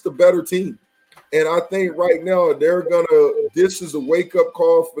 they're just a better team. And I think right now this is a wake-up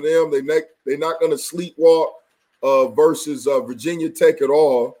call for them. They're not going to sleepwalk versus Virginia Tech at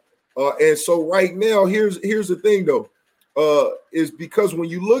all. And so right now, here's the thing, though, is because when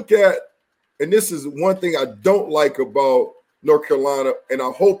you look at, and this is one thing I don't like about North Carolina, and I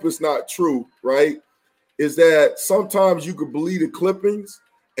hope it's not true, right, is that sometimes you could believe the clippings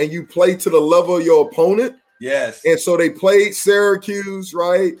and you play to the level of your opponent. Yes. And so they played Syracuse,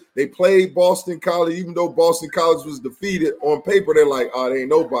 right? They played Boston College, even though Boston College was defeated on paper. They're like, oh, they ain't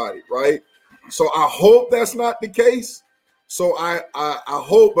nobody, right? So I hope that's not the case. So I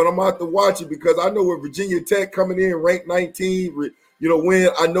hope, but I'm going to have to watch it because I know with Virginia Tech coming in ranked 19, when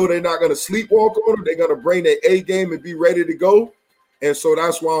I know they're not going to sleepwalk on it. They're going to bring their A game and be ready to go. And so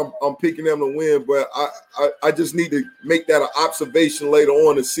that's why I'm picking them to win. But I just need to make that an observation later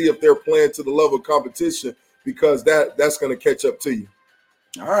on to see if they're playing to the level of competition because that's going to catch up to you.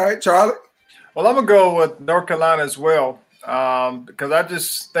 All right, Charlie. Well, I'm going to go with North Carolina as well because I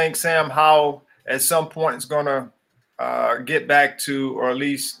just think Sam Howell at some point is going to get back to, or at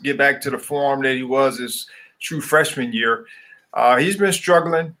least get back to the form that he was his true freshman year. He's been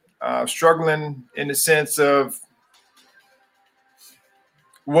struggling in the sense of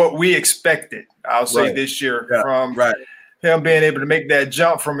what we expected, I'll say, this year from him being able to make that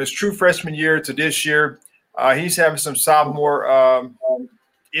jump from his true freshman year to this year. He's having some sophomore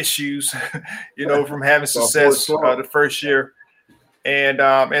issues, from having success the first year. And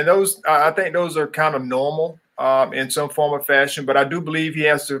those, I think those are kind of normal in some form or fashion, but I do believe he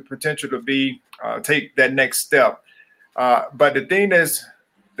has the potential to be take that next step. But the thing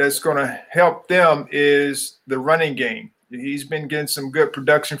that's going to help them is the running game. He's been getting some good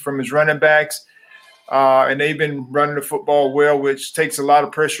production from his running backs, and they've been running the football well, which takes a lot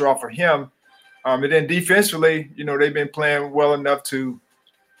of pressure off of him. And then defensively, they've been playing well enough to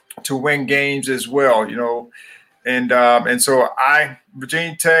win games as well, And so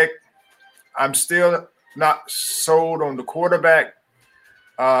Virginia Tech, I'm still not sold on the quarterback.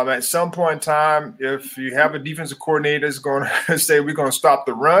 At some point in time, if you have a defensive coordinator that's going to say we're going to stop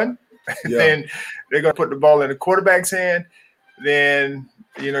the run, then they're going to put the ball in the quarterback's hand. Then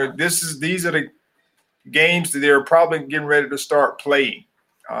these are the games that they're probably getting ready to start playing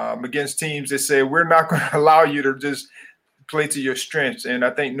against teams that say we're not going to allow you to just play to your strengths. And I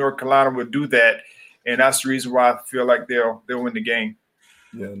think North Carolina would do that, and that's the reason why I feel like they'll win the game.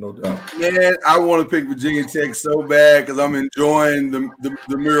 Yeah, no doubt. Man, I want to pick Virginia Tech so bad because I'm enjoying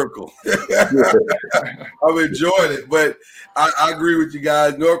the miracle. I'm enjoying it. But I agree with you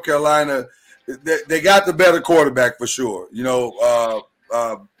guys. North Carolina, they got the better quarterback for sure. You know,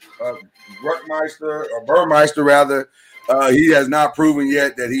 Burmeister rather. He has not proven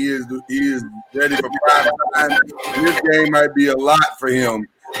yet that he is ready for prime time. This game might be a lot for him.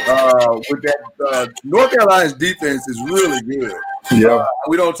 With that, North Carolina's defense is really good. Yeah,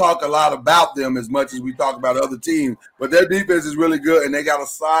 we don't talk a lot about them as much as we talk about other teams, but their defense is really good, and they got a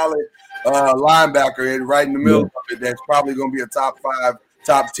solid linebacker right in the middle of it that's probably going to be a top 5,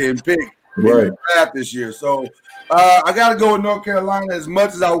 top 10 pick in the draft this year. So I got to go with North Carolina as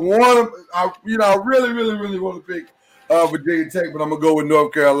much as I want them. I really, really, really want to pick Virginia Tech, but I'm going to go with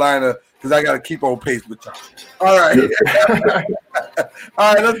North Carolina because I got to keep on pace with y'all. All right.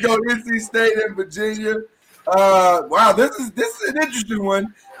 All right, let's go NC State and Virginia. Wow, this is an interesting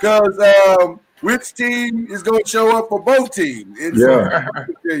one because which team is going to show up for both teams?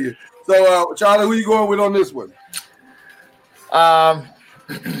 Virginia. So, Charlie, who are you going with on this one?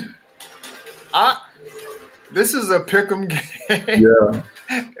 This is a pick'em game. Yeah.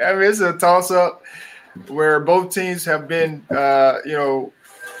 I mean, it's a toss-up where both teams have been,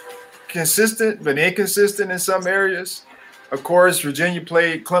 consistent but inconsistent in some areas. Of course, Virginia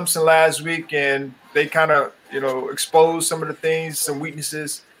played Clemson last week, and they kind of, exposed some of the things, some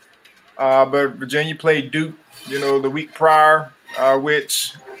weaknesses. But Virginia played Duke, the week prior,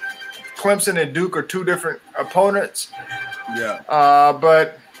 which Clemson and Duke are two different opponents. Yeah.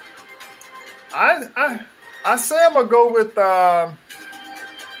 But I say I'm gonna go with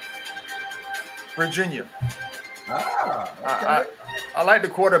Virginia. Okay. I like the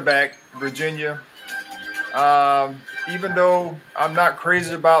quarterback, Virginia. Even though I'm not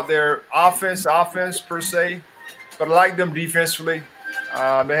crazy about their offense per se, but I like them defensively.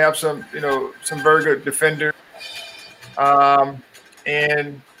 They have some very good defenders. And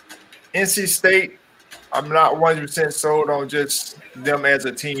NC State, I'm not 100% sold on just them as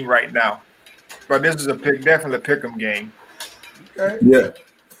a team right now. But this is definitely a pick'em game. Okay.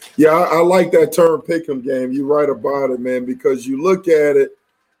 Yeah, I like that term pick'em game. You're right about it, man, because you look at it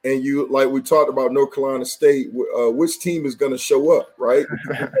and you, like we talked about North Carolina State, which team is going to show up, right?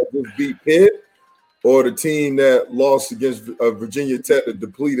 Just beat Pitt, or the team that lost against Virginia Tech, the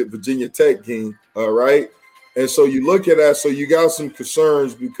depleted Virginia Tech team, right? And so you look at that, so you got some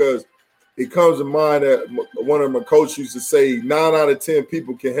concerns because it comes to mind that one of my coaches used to say 9 out of 10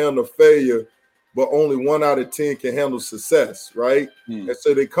 people can handle failure, but only 1 out of 10 can handle success, right? And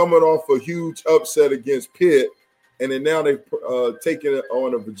so they're coming off a huge upset against Pitt, and then now they've taken it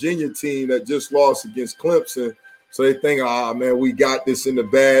on a Virginia team that just lost against Clemson. So they think, man, we got this in the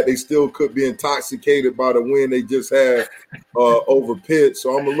bag. They still could be intoxicated by the win they just had over Pitt.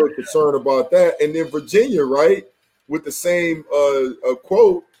 So I'm a little concerned about that. And then Virginia, right, with the same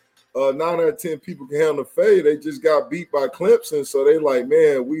quote, 9 out of 10 people can handle failure. They just got beat by Clemson. So they like,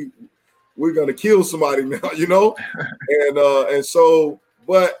 man, we're going to kill somebody now, And so,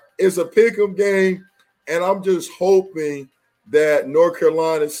 but it's a pick'em game. And I'm just hoping that North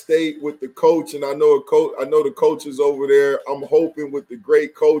Carolina State with the coach, and I know the coaches over there, I'm hoping with the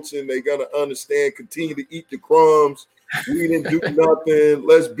great coaching, they're going to understand, continue to eat the crumbs. We didn't do nothing.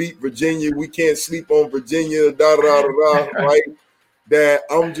 Let's beat Virginia. We can't sleep on Virginia, right? That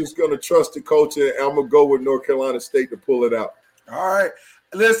I'm just going to trust the coach, and I'm going to go with North Carolina State to pull it out. All right.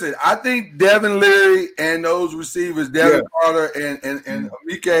 Listen, I think Devin Leary and those receivers, Devin Carter and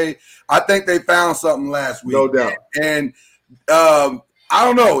Amike, I think they found something last week. No doubt. And I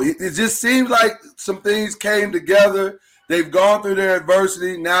don't know. It just seems like some things came together. They've gone through their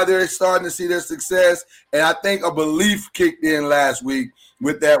adversity. Now they're starting to see their success. And I think a belief kicked in last week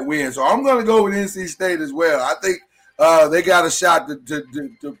with that win. So I'm going to go with NC State as well. I think they got a shot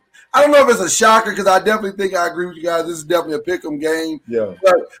to I don't know if it's a shocker because I definitely think I agree with you guys. This is definitely a pick'em game. Yeah.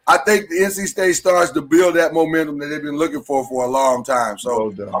 But I think the NC State starts to build that momentum that they've been looking for a long time.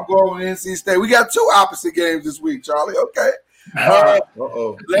 So I'm going with NC State. We got 2 opposite games this week, Charlie. Okay.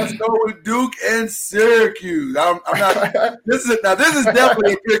 Let's go with Duke and Syracuse. I'm not. This is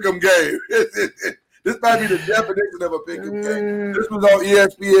definitely a pick'em game. This might be the definition of a pick'em game. This was on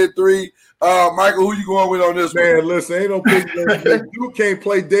ESPN3. Michael, who you going with on this one? Man, listen, ain't no pick'em game. Duke can't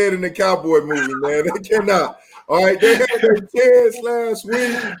play dead in the Cowboy movie, man. They cannot. All right, they had their chance last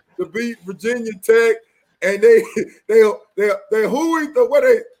week to beat Virginia Tech, and they are who we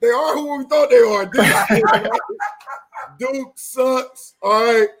thought they are. Duke sucks. All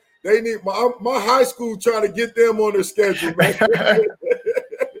right, they need my high school trying to get them on their schedule, man.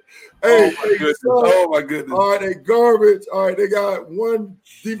 Hey, oh my goodness. All right, they garbage. All right, they got one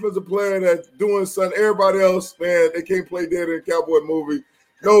defensive player that's doing something. Everybody else, man, they can't play dead in a Cowboy movie.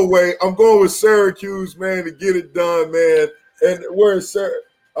 No way. I'm going with Syracuse, man, to get it done, man. And where is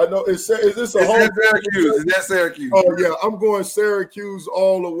I know. Is this a It's home? at Syracuse. It's at Syracuse. Oh yeah, I'm going Syracuse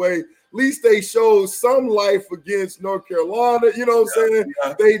all the way. At least they showed some life against North Carolina. You know what I'm saying?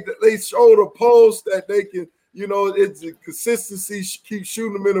 Yeah. They showed a post that they can. You know, it's a consistency. Keep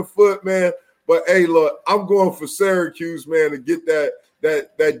shooting them in the foot, man. But hey, look, I'm going for Syracuse, man, to get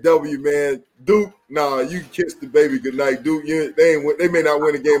that W, man. Duke, nah, you can kiss the baby goodnight. Duke, they may not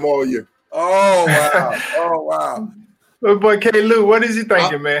win a game all year. Oh wow! Oh wow! Little boy K. Lou, what is he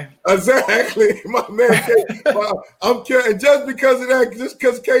thinking, man? Exactly, my man. I'm kidding. Just because of that, just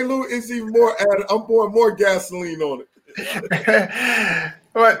because K. Lou is even more added, I'm pouring more gasoline on it.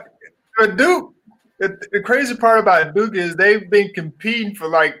 But Duke, the crazy part about Duke is they've been competing for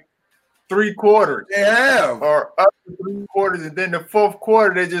like 3 quarters. They have. Or up to 3 quarters, and then the 4th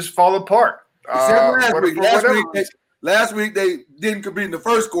quarter they just fall apart. Except last week they didn't compete in the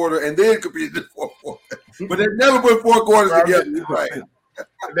first quarter and then competed in the 4th quarter. But they've never put 4 quarters together. Right.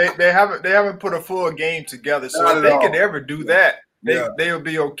 They haven't put a full game together. So Not if at they all. can ever do that, Yeah. they'll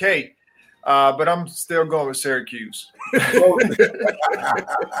be okay. But I'm still going with Syracuse.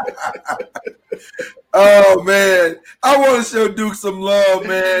 Oh man, I want to show Duke some love,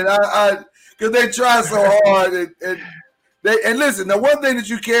 man. I because they try so hard and listen. The one thing that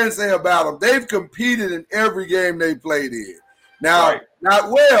you can say about them, they've competed in every game they played in. Now, Right.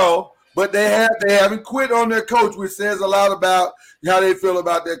 not well, but they haven't quit on their coach, which says a lot about how they feel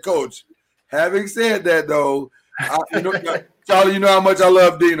about their coach. Having said that, though, Charlie, you know how much I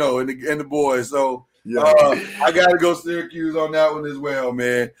love Dino and the boys, so. Yeah. I got to go Syracuse on that one as well,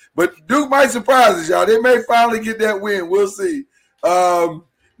 man. But Duke might surprise us, y'all. They may finally get that win. We'll see.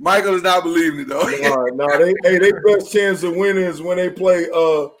 Michael is not believing it, though. They best chance of winning is when they play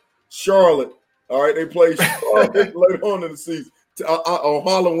Charlotte. All right, they play Charlotte later on in the season on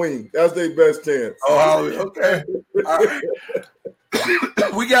Halloween. That's their best chance. Oh, Halloween. Okay. All right.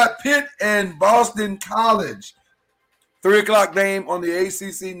 We got Pitt and Boston College. 3:00 game on the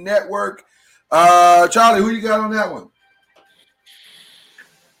ACC network. Charlie, who you got on that one?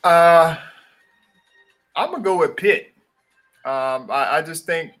 I'm gonna go with Pitt. I just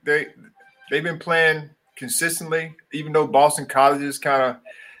think they've been playing consistently, even though Boston College is kind of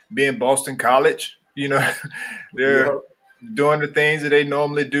being Boston College. You know, they're doing the things that they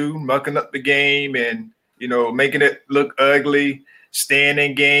normally do, mucking up the game and making it look ugly, staying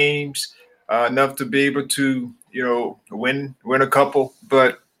in games enough to be able to win a couple,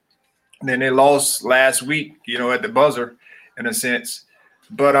 but. Then they lost last week, at the buzzer, in a sense.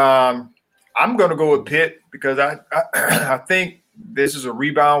 But I'm going to go with Pitt because I think this is a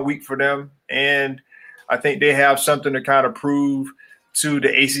rebound week for them, and I think they have something to kind of prove to the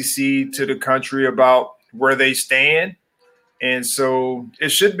ACC, to the country about where they stand. And so it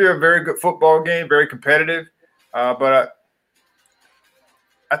should be a very good football game, very competitive. But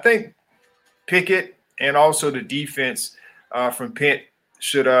I think Pickett and also the defense from Pitt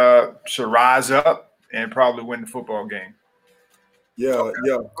should rise up and probably win the football game. Yeah.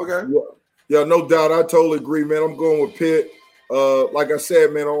 Okay. Yeah, no doubt. I totally agree, man. I'm going with Pitt. Like I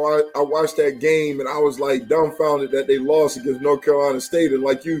said, man, I watched that game and I was like dumbfounded that they lost against North Carolina State. And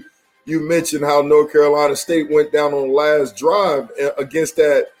like you mentioned how North Carolina State went down on the last drive against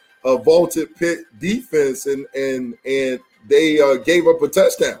that vaulted Pitt defense and they gave up a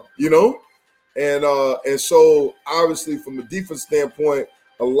touchdown, And so obviously from a defense standpoint,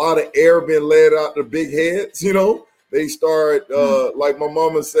 a lot of air being let out the big heads, They start like my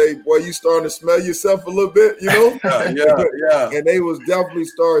mama say, boy, you starting to smell yourself a little bit, Yeah. And they was definitely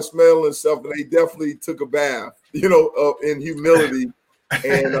started smelling themselves, and they definitely took a bath, in humility.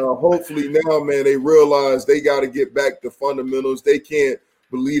 And hopefully now, man, they realize they got to get back to fundamentals. They can't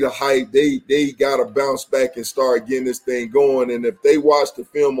believe the hype. They got to bounce back and start getting this thing going. And if they watch the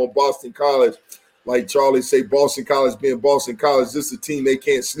film on Boston College, like Charlie say, Boston College being Boston College, this is a team they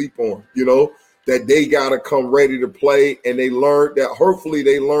can't sleep on, that they got to come ready to play. And they learned that, hopefully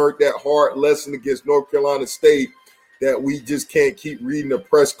they learned that hard lesson against North Carolina State, that we just can't keep reading the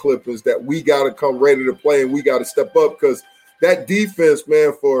press clippings, that we got to come ready to play and we got to step up, because that defense,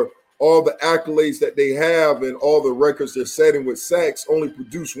 man, for all the accolades that they have and all the records they're setting with sacks, only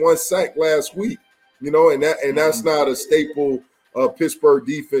produced 1 sack last week, and that's not a staple Pittsburgh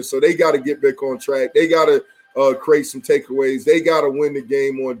defense. So they got to get back on track. They got to create some takeaways. They got to win the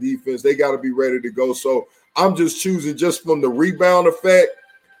game on defense. They got to be ready to go. So I'm just choosing, just from the rebound effect,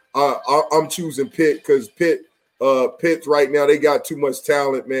 I'm choosing Pitt, because Pitt right now, they got too much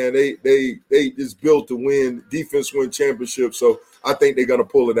talent, man. They just built to win, defense win championships. So I think they're going to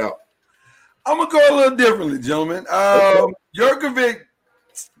pull it out. I'm going to go a little differently, gentlemen. Jurkovic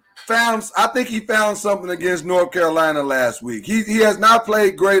I think he found something against North Carolina last week. He has not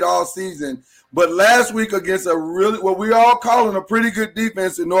played great all season, but last week against what we all calling a pretty good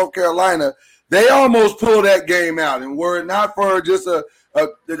defense in North Carolina, they almost pulled that game out. And were it not for just a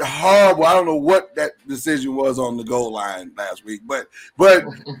horrible, I don't know what that decision was on the goal line last week, but had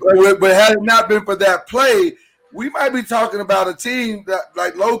it not been for that play, we might be talking about a team that,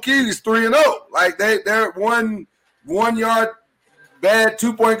 like, low key is 3-0. Like they're 1 yard bad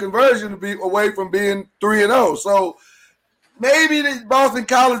 2-point conversion to be away from being 3-0. So maybe the Boston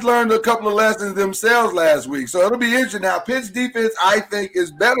College learned a couple of lessons themselves last week. So it'll be interesting. Now, Pitt's defense, I think,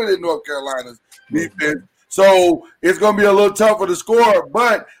 is better than North Carolina's defense. So it's going to be a little tougher to score.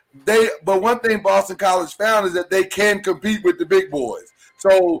 But one thing Boston College found is that they can compete with the big boys.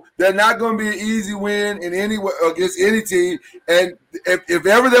 So they're not going to be an easy win in any way against any team. And if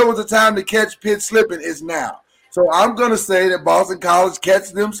ever there was a time to catch Pitt slipping, it's now. So I'm going to say that Boston College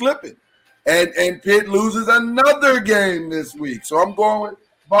catches them slipping. And Pitt loses another game this week. So I'm going with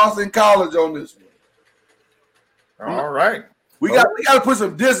Boston College on this one. All right. We got to put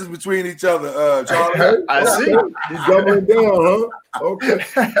some distance between each other, Charlie. I see. He's doubling down, huh? Okay.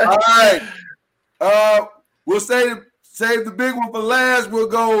 All right. We'll save the big one for last. We'll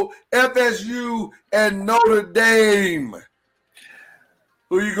go FSU and Notre Dame.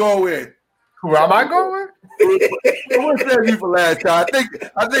 Who you go with? Who am I going with? We'll save you for last time.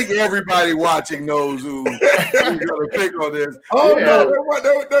 I think everybody watching knows who's going to pick on this. Oh, no,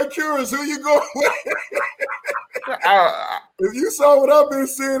 they're curious. Who you going with? If you saw what I've been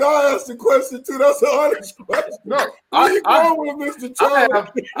seeing, I asked the question too. That's an honest question. No, Who you going with, Mr.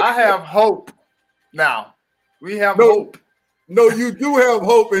 Charlie? I have hope now. We have hope. No, you do have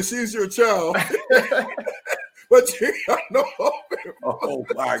hope, and she's your child. But you got no hope. Oh,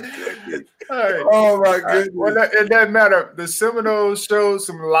 my goodness. Hey. Oh, my goodness. Well, it doesn't matter. The Seminoles showed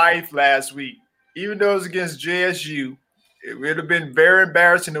some life last week. Even though it was against JSU, it would have been very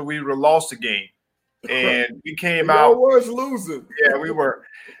embarrassing if we would have lost the game. And we came out. was losing. Yeah, we were.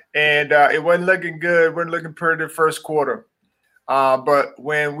 And it wasn't looking good. It wasn't looking pretty the first quarter. But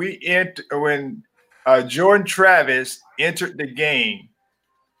when Jordan Travis entered the game,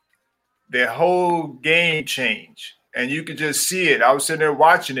 the whole game changed. And you could just see it. I was sitting there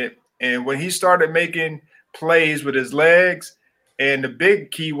watching it. And when he started making plays with his legs, and the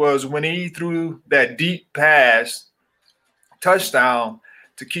big key was when he threw that deep pass touchdown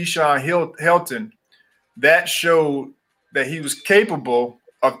to Keyshawn Hilton, that showed that he was capable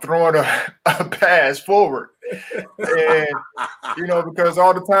of throwing a pass forward. And, because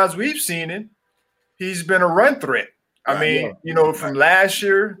all the times we've seen him, he's been a run threat. I mean, from last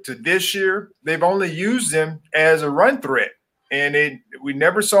year to this year, they've only used him as a run threat. And we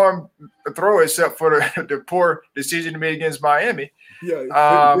never saw him throw except for the poor decision he made against Miami.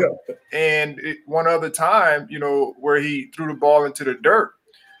 And one other time, where he threw the ball into the dirt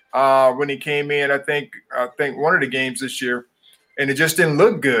when he came in, I think one of the games this year, and it just didn't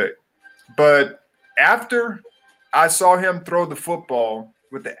look good. But after I saw him throw the football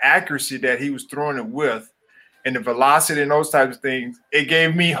with the accuracy that he was throwing it with, and the velocity and those types of things, it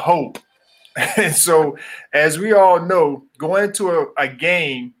gave me hope. And so, as we all know, going into a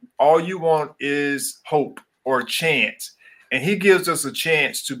game, all you want is hope or a chance. And he gives us a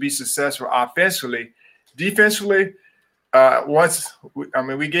chance to be successful offensively. Defensively,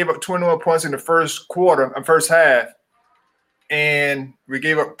 we gave up 21 points in the first half, and we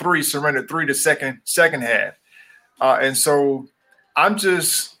gave up 3, surrendered 3 the second half. And so I'm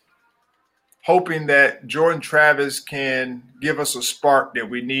just hoping that Jordan Travis can give us a spark that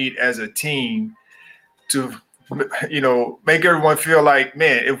we need as a team to, make everyone feel like,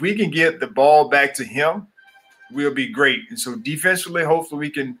 man, if we can get the ball back to him, we'll be great. And so defensively, hopefully we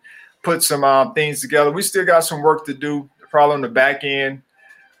can put some things together. We still got some work to do, probably on the back end.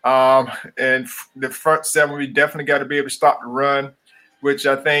 And the front seven, we definitely got to be able to stop the run, which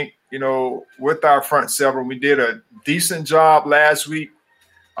I think, with our front seven, we did a decent job last week.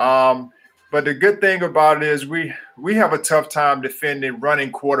 But the good thing about it is we have a tough time defending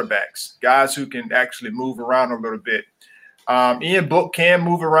running quarterbacks, guys who can actually move around a little bit. Ian Book can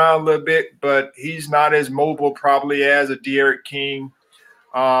move around a little bit, but he's not as mobile probably as a De'Aaron King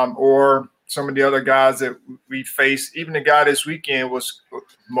or some of the other guys that we faced. Even the guy this weekend was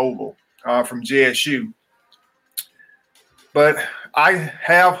mobile from JSU. But I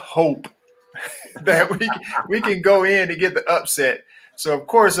have hope that we can go in to get the upset. So, of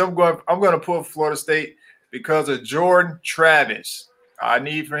course, I'm going to pull Florida State because of Jordan Travis. I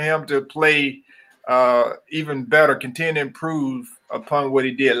need for him to play even better, continue to improve upon what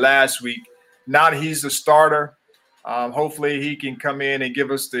he did last week. Now that he's the starter, Hopefully he can come in and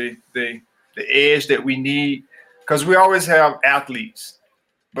give us the edge that we need, because we always have athletes,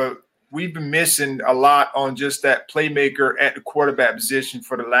 but we've been missing a lot on just that playmaker at the quarterback position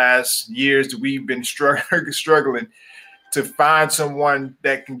for the last years that we've been struggling to find someone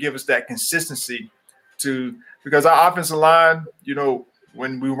that can give us that consistency because our offensive line,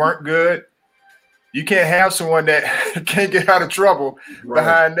 when we weren't good, you can't have someone that can't get out of trouble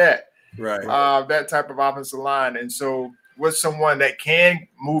behind that. Right. That type of offensive line. And so with someone that can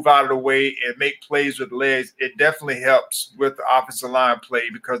move out of the way and make plays with legs, it definitely helps with the offensive line play,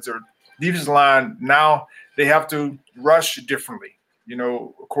 because their defensive line now, they have to rush differently.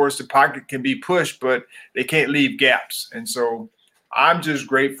 Of course, the pocket can be pushed, but they can't leave gaps. And so I'm just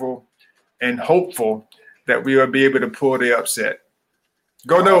grateful and hopeful that we will be able to pull the upset.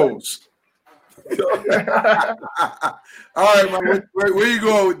 Go Noles. All right, man. Where you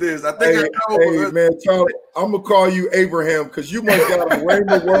going with this? I think man, Charlie, I'm gonna call you Abraham, because you must got a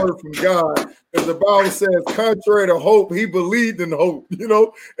rhema word from God. As the Bible says, contrary to hope, he believed in hope. And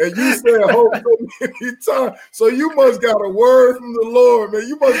you said hope so many times. So you must got a word from the Lord, man.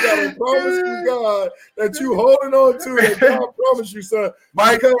 You must got a promise from God that you holding on to, that God promised you, son.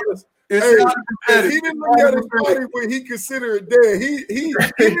 Mike, he didn't look at his body when he considered it dead. He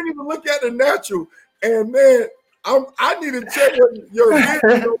didn't even look at the natural. And man, I need to check your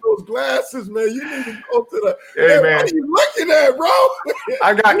vision on those glasses, man. You need to go to the. Hey, man. What are you looking at, bro?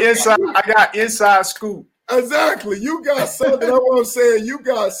 I got inside scoop. Exactly. You got something. That's what I'm saying. You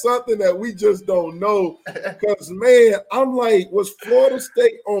got something that we just don't know. Because, man, I'm like, was Florida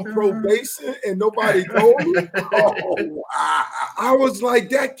State on probation and nobody told me? Oh, I was like,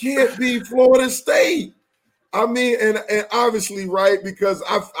 that can't be Florida State. I mean, and obviously, right, because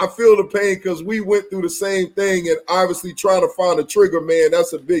I feel the pain, because we went through the same thing, and obviously trying to find a trigger, man,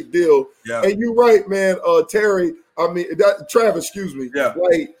 that's a big deal. Yeah. And you're right, man, Travis, excuse me. Yeah.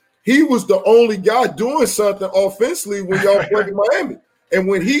 Like, he was the only guy doing something offensively when y'all played in Miami. And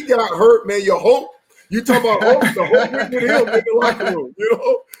when he got hurt, man, you talk about hope, the hope went with him in the locker room,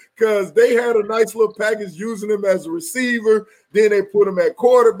 because they had a nice little package using him as a receiver. Then they put him at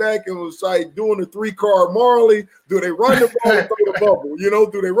quarterback and was like doing the 3-card Marley. Do they run the ball or throw the bubble?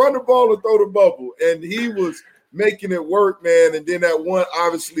 Do they run the ball or throw the bubble? And he was making it work, man. And then that one,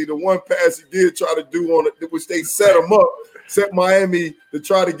 obviously, the one pass he did try to do on it, which they set him up, set Miami to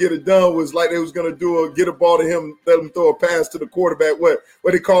try to get it done, was like they was going to get a ball to him, let him throw a pass to the quarterback. What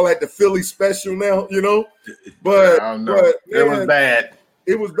they call that, the Philly special now, But, I don't know. Man, it was bad.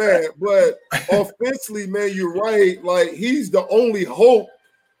 It was bad, but offensively, man, you're right. Like, he's the only hope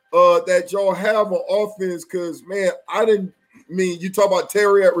that y'all have on offense, because, man, you talk about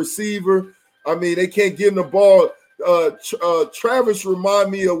Terry at receiver. I mean, they can't get in the ball. Travis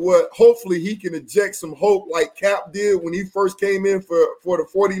remind me of what hopefully he can inject some hope like Cap did when he first came in for the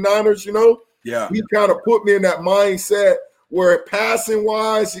 49ers, Yeah. He kind of put me in that mindset where passing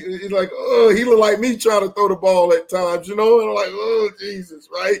wise, he's like, oh, he look like me trying to throw the ball at times, and I'm like, oh, Jesus,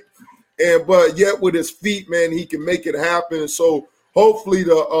 right? But yet with his feet, man, he can make it happen. So hopefully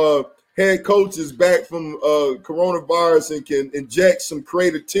the head coach is back from coronavirus and can inject some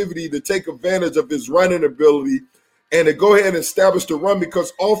creativity to take advantage of his running ability and to go ahead and establish the run,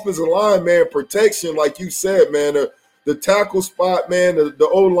 because offensive line, man, protection, like you said, man, the tackle spot, man, the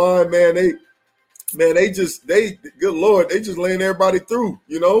O-line, man, good Lord, they just laying everybody through,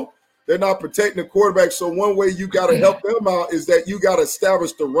 They're not protecting the quarterback. So one way you got to help them out is that you got to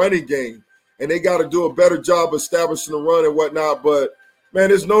establish the running game, and they got to do a better job establishing the run and whatnot. But,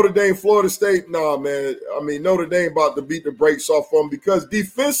 man, it's Notre Dame, Florida State. Nah, man. I mean, Notre Dame about to beat the brakes off them, because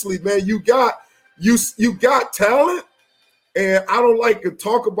defensively, man, you got talent, and I don't like to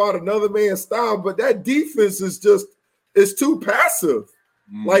talk about another man's style, but that defense is it's too passive.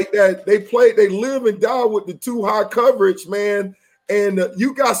 Like that, they live and die with the too high coverage, man. And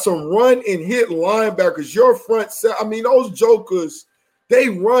you got some run and hit linebackers. Your front set, those jokers, they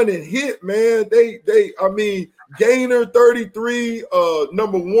run and hit, man. Gainer 33,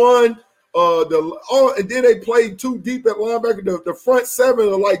 number one, and then they played too deep at linebacker. The front seven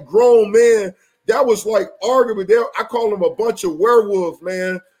are like grown men. That was like arguably, I call them a bunch of werewolves,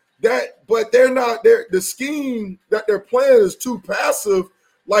 man. But they're not. The scheme that they're playing is too passive.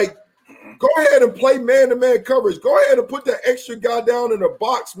 Like, go ahead and play man-to-man coverage. Go ahead and put that extra guy down in the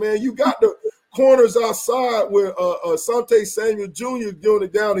box, man. You got the corners outside with Asante Samuel Jr. doing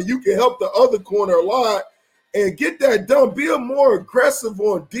it down, and you can help the other corner a lot and get that done. Be a more aggressive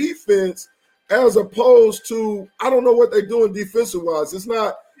on defense as opposed to, I don't know what they're doing defensive-wise. It's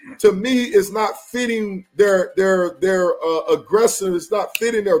not, to me, it's not fitting their aggressive. It's not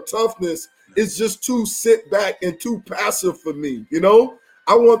fitting their toughness is just too sit back and too passive for me. You know,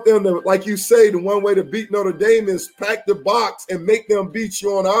 I want them to, like you say, the one way to beat Notre Dame is pack the box and make them beat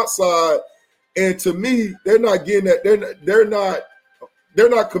you on the outside. And to me, they're not getting that. They're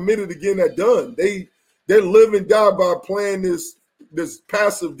not committed to getting that done. They live and die by playing this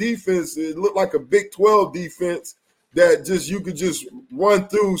passive defense. It looked like a Big 12 defense that just you could just run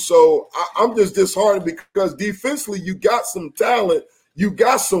through. So I'm just disheartened because defensively you got some talent, you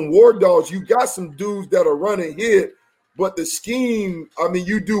got some war dogs, you got some dudes that are running hit. But the scheme, I mean,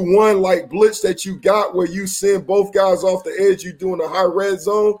 you do one like blitz that you got where you send both guys off the edge, you doing a high red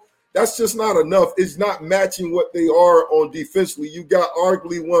zone. That's just not enough. It's not matching what they are on defensively. You got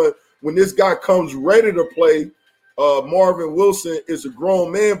arguably one when this guy comes ready to play. Marvin Wilson is a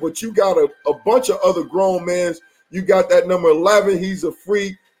grown man, but you got a bunch of other grown men. You got that number 11. He's a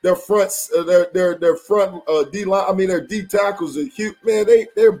freak. Their front D line. I mean, their D tackles are huge. Man,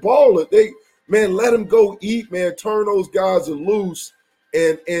 they're balling. Man, let them go eat. Man, turn those guys loose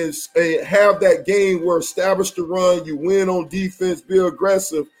and have that game where establish the run. You win on defense, be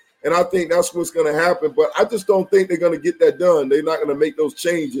aggressive. And I think that's what's going to happen. But I just don't think they're going to get that done. They're not going to make those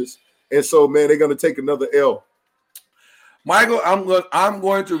changes. And so, man, they're going to take another L. Michael, I'm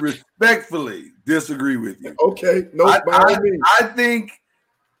going to respectfully disagree with you. Okay. No, I think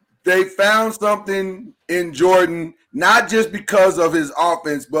they found something in Jordan, not just because of his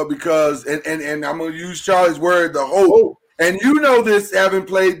offense, but because, and I'm going to use Charlie's word, the hope. And you know this, having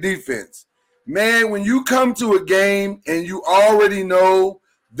played defense. Man, when you come to a game and you already know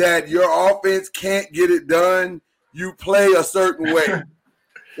that your offense can't get it done, you play a certain way.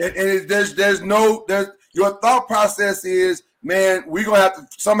 Your thought process is, man, we're going to have to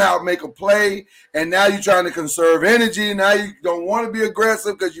somehow make a play, and now you're trying to conserve energy. Now you don't want to be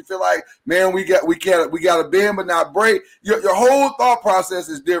aggressive because you feel like, man, we got to bend but not break. Your whole thought process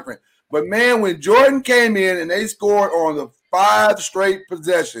is different. But, man, when Jordan came in and they scored on the 5 straight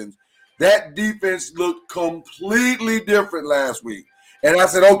possessions, that defense looked completely different last week. And I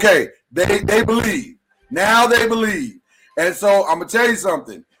said, okay, they believe. Now they believe. And so I'm going to tell you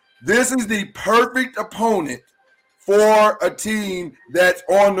something. This is the perfect opponent for a team that's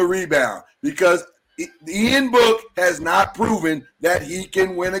on the rebound because Ian Book has not proven that he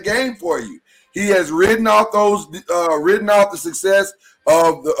can win a game for you. He has ridden off the success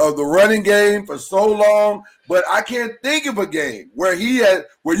of the running game for so long, but I can't think of a game where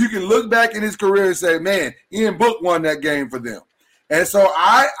where you can look back in his career and say, man, Ian Book won that game for them. And so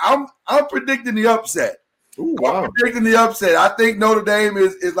I'm predicting the upset. Ooh, wow. I'm predicting the upset. I think Notre Dame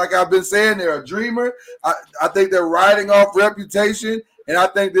is like I've been saying, they're a dreamer. I think they're riding off reputation, and I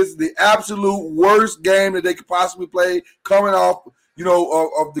think this is the absolute worst game that they could possibly play coming off,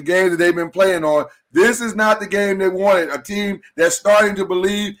 of the game that they've been playing on. This is not the game they wanted. A team that's starting to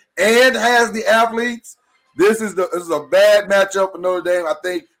believe and has the athletes. This is a bad matchup for Notre Dame. I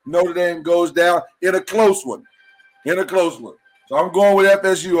think Notre Dame goes down in a close one. So I'm going with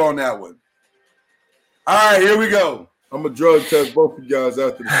FSU on that one. All right, here we go. I'm going to drug test both of you guys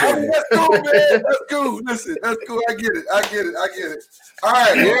after the show. That's cool, man. That's cool. Listen, that's cool. I get it. All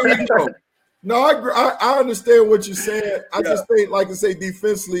right, here we go. No, I understand what you're saying. I just think, like I say,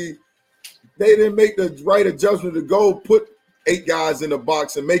 defensively, they didn't make the right adjustment to go put 8 guys in the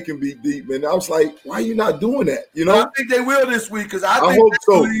box and make them be deep. And I was like, why are you not doing that? I think they will this week because I think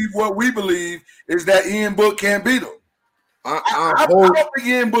they believe what we believe is that Ian Book can't beat them. I don't think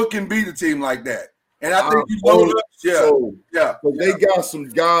Ian Book can beat a team like that. And I think they got some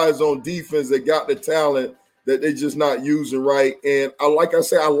guys on defense that got the talent that they're just not using right. And I like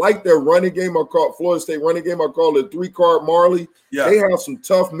their running game. I call it Florida State running game. I call it 3-card Marley. Yeah. They have some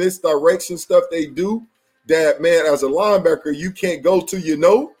tough misdirection stuff they do that, man, as a linebacker, you can't go to, and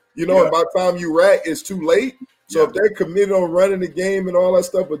by the time you rack, it's too late. So if they're committed on running the game and all that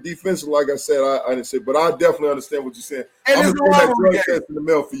stuff, but defensive, like I said, I understand. But I definitely understand what you're saying. And I'm going to that drug test in the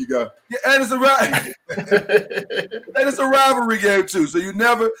mail for you guys. Yeah, and it's a rivalry game too. So you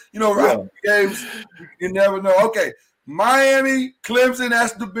never, rivalry games, you never know. Okay, Miami, Clemson,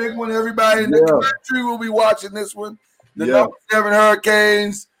 that's the big one. Everybody in the country will be watching this one. The number 7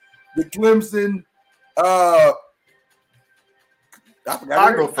 Hurricanes, the Clemson.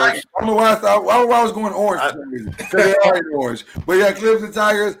 I'll go first. I don't know why I was going orange for some reason. Because they are in orange. But Clemson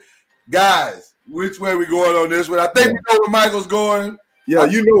Tigers, guys, which way we going on this one? I think we know where Michael's going. Yeah,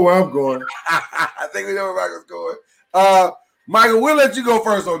 you know where I'm going. I think we know where Michael's going. Michael, we'll let you go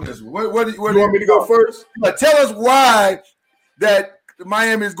first on this one. What do you want me to go first? Tell us why that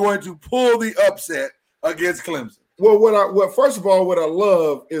Miami is going to pull the upset against Clemson. Well, first of all, what I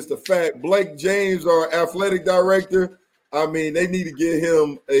love is the fact Blake James, our athletic director, I mean, they need to give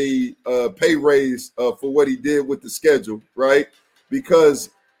him a pay raise for what he did with the schedule, right? Because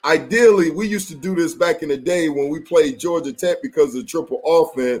ideally, we used to do this back in the day when we played Georgia Tech because of the triple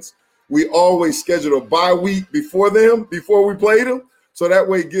offense. We always scheduled a bye week before we played them. So that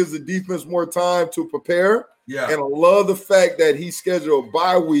way it gives the defense more time to prepare. Yeah. And I love the fact that he scheduled a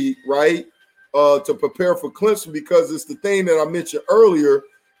bye week, right, to prepare for Clemson, because it's the thing that I mentioned earlier.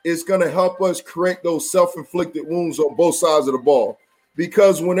 It's going to help us correct those self-inflicted wounds on both sides of the ball.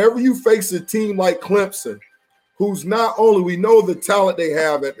 Because whenever you face a team like Clemson, who's not only, we know the talent they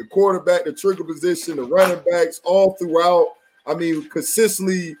have at the quarterback, the trigger position, the running backs, all throughout. I mean,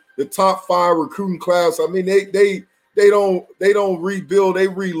 consistently the top 5 recruiting class. I mean, they don't rebuild, they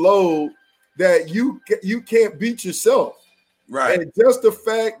reload. That you can't beat yourself, right? And just the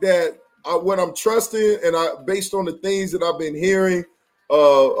fact that what I'm trusting, and based on the things that I've been hearing,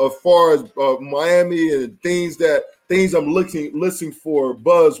 as far as Miami and things I'm listening for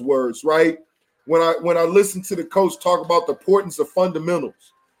buzzwords, right? When I listen to the coach talk about the importance of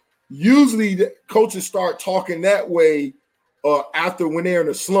fundamentals, usually the coaches start talking that way after when they're in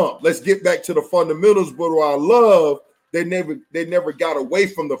a slump. Let's get back to the fundamentals. But what I love, they never got away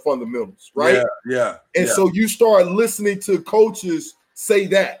from the fundamentals, right? Yeah. And so you start listening to coaches say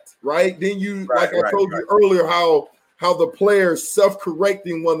that, right? Then I told you earlier, how the players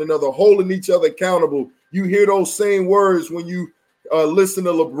self-correcting one another, holding each other accountable. You hear those same words when you listen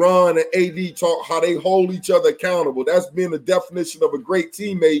to LeBron and AD talk, how they hold each other accountable. That's been the definition of a great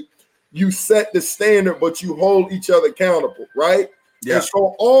teammate. You set the standard, but you hold each other accountable, right? Yeah. And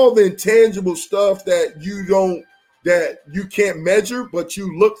so all the intangible stuff that you can't measure, but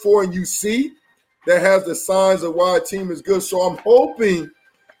you look for and you see, that has the signs of why a team is good. So I'm hoping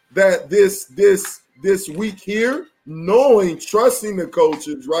that this week here, trusting the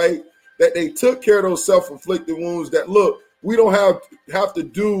coaches, right, that they took care of those self-inflicted wounds, that look, we don't have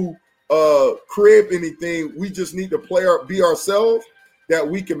to create anything. We just need to be ourselves, that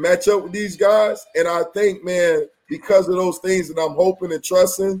we can match up with these guys. And I think, man, because of those things that I'm hoping and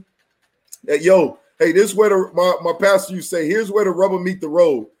trusting, that, hey, this is where my pastor used to say, here's where the rubber meet the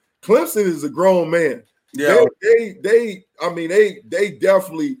road. Clemson is a grown man. Yeah. They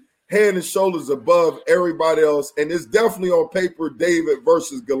definitely head and shoulders above everybody else. And it's definitely on paper David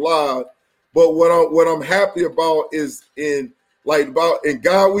versus Goliath. But what I'm happy about is in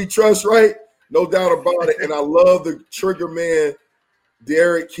God we trust, right? No doubt about it. And I love the trigger man,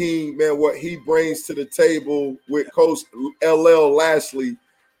 Derek King, man, what he brings to the table with Coach LL Lashley.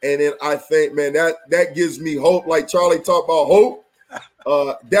 And then I think, man, that gives me hope. Like Charlie talked about hope.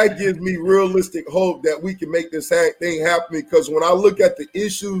 That gives me realistic hope that we can make this thing happen. Because when I look at the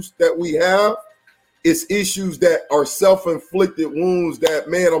issues that we have, it's issues that are self-inflicted wounds that,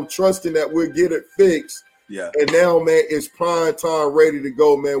 man, I'm trusting that we'll get it fixed. Yeah. And now, man, it's prime time, ready to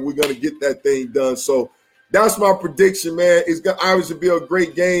go, man. We're going to get that thing done. So that's my prediction, man. It's going to obviously be a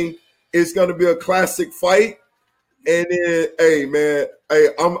great game. It's going to be a classic fight. And then, hey, man,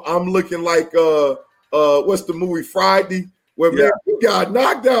 I'm looking like what's the movie Friday, where man, we got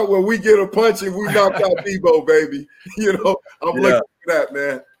knocked out when we get a punch and we knock out Debo, baby. I'm looking for that,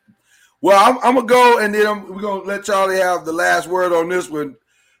 man. Well, I'm gonna go, and then we're gonna let Charlie have the last word on this one.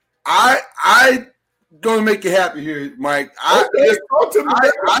 I gonna make you happy here, Mike. I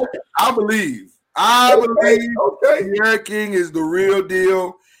believe. Derek King is the real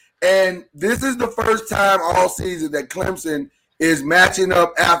deal. And this is the first time all season that Clemson is matching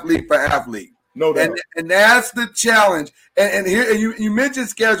up athlete for athlete. No doubt. And that's the challenge. And here you mentioned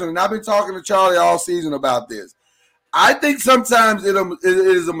scheduling, and I've been talking to Charlie all season about this. I think sometimes it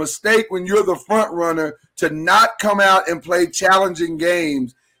is a mistake when you're the front runner to not come out and play challenging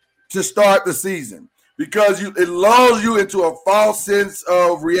games to start the season, because it lulls you into a false sense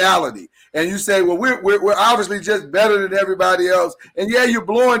of reality. And you say, well, we're obviously just better than everybody else. And yeah, you're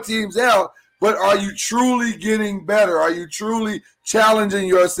blowing teams out, but are you truly getting better? Are you truly challenging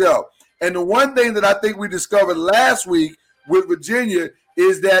yourself? And the one thing that I think we discovered last week with Virginia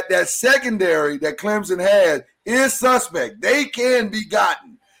is that secondary that Clemson has is suspect. They can be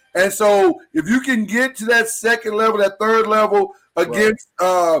gotten. And so if you can get to that second level, that third level against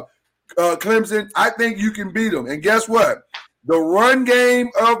Clemson, I think you can beat them. And guess what? The run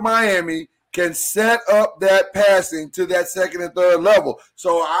game of Miami can set up that passing to that second and third level.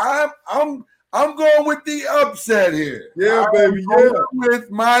 So I'm going with the upset here. Yeah, baby. Yeah.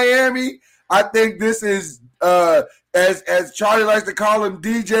 With Miami, I think this is as Charlie likes to call him,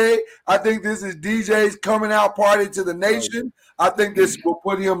 DJ. I think this is DJ's coming out party to the nation. I think this will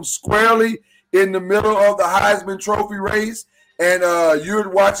put him squarely in the middle of the Heisman Trophy race. And you're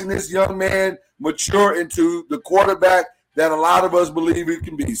watching this young man mature into the quarterback that a lot of us believe it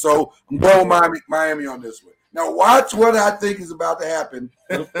can be. So I'm going Miami on this one. Now watch what I think is about to happen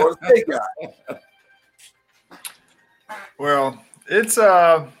for the Florida State guy. Well, it's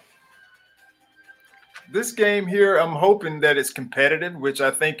this game here, I'm hoping that it's competitive, which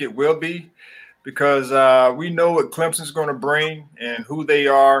I think it will be, because we know what Clemson's going to bring and who they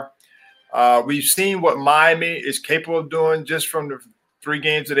are. We've seen what Miami is capable of doing just from the 3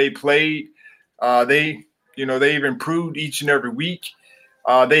 games that they played. They've improved each and every week.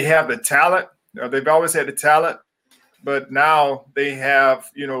 They have the talent. They've always had the talent, but now they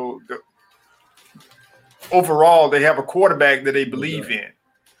have, overall, they have a quarterback that they believe in.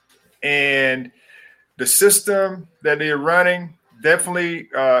 And the system that they're running definitely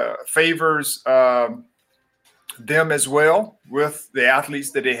favors them as well, with the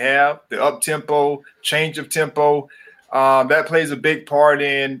athletes that they have, the up-tempo, change of tempo. That plays a big part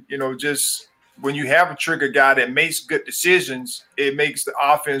in, just when you have a trigger guy that makes good decisions, it makes the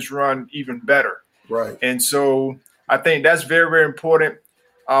offense run even better. Right. And so I think that's very, very important.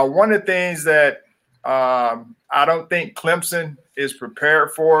 One of the things that I don't think Clemson is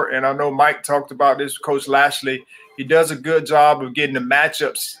prepared for, and I know Mike talked about this, Coach Lashley, he does a good job of getting the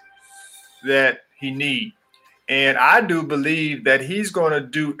matchups that he needs. And I do believe that he's going to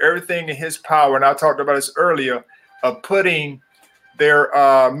do everything in his power, and I talked about this earlier, of putting their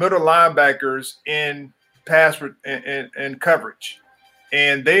middle linebackers in pass and coverage.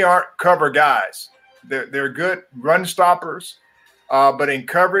 And they aren't cover guys. They're good run stoppers, but in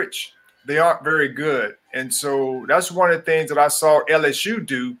coverage, they aren't very good. And so that's one of the things that I saw LSU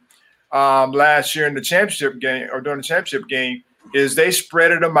do last year in the championship game, or during the championship game, is they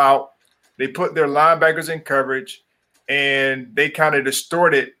spreaded them out. They put their linebackers in coverage, and they kind of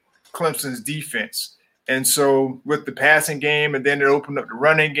distorted Clemson's defense. And so with the passing game, and then it opened up the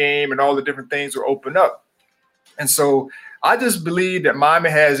running game, and all the different things will open up. And so I just believe that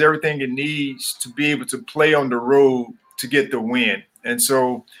Miami has everything it needs to be able to play on the road to get the win. And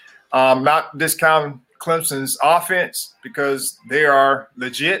so not discounting Clemson's offense, because they are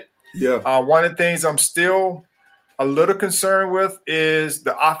legit. Yeah. One of the things I'm still a little concerned with is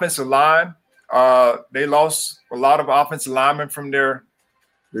the offensive line. They lost a lot of offensive linemen from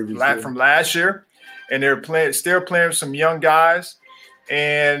from last year, and they're still playing with some young guys.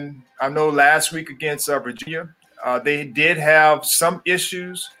 And I know last week against Virginia, they did have some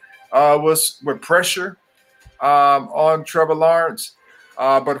issues with pressure on Trevor Lawrence.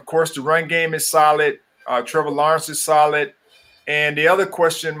 But, of course, the run game is solid. Trevor Lawrence is solid. And the other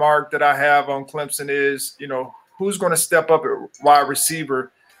question mark that I have on Clemson is, who's going to step up at wide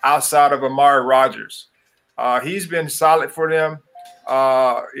receiver outside of Amari Rodgers? He's been solid for them,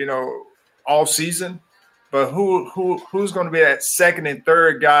 all season. But who's going to be that second and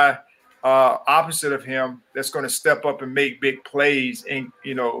third guy opposite of him that's going to step up and make big plays and,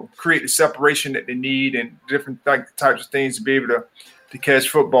 create the separation that they need and different types of things to be able to catch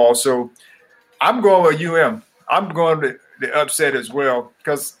football. So I'm going with UM. I'm going to the upset as well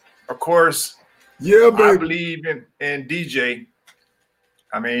because, of course, I believe in DJ.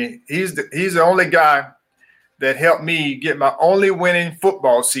 I mean, he's the only guy that helped me get my only winning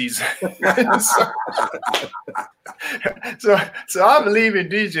football season. so I believe in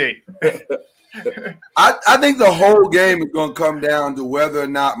DJ. I think the whole game is going to come down to whether or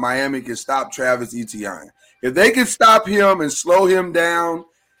not Miami can stop Travis Etienne. If they can stop him and slow him down,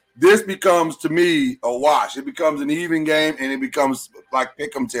 this becomes, to me, a wash. It becomes an even game, and it becomes like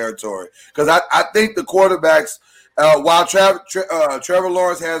pick'em territory. Because I think the quarterbacks, while Trevor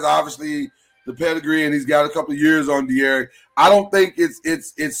Lawrence has obviously the pedigree and he's got a couple of years on De'Aaron, I don't think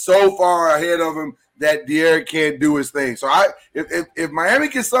it's so far ahead of him that De'Aaron can't do his thing. So if Miami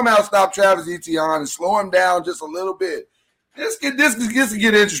can somehow stop Travis Etienne and slow him down just a little bit, this can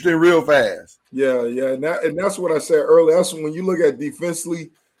get interesting real fast. Yeah, and that's what I said earlier. That's when you look at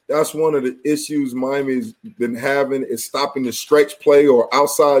defensively, that's one of the issues Miami's been having is stopping the stretch play or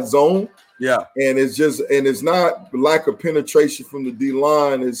outside zone. Yeah, and it's not lack of penetration from the D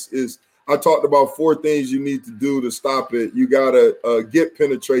line. Is I talked about 4 things you need to do to stop it. You gotta get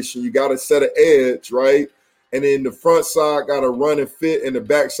penetration. You gotta set an edge, right? And then the front side got to run and fit, and the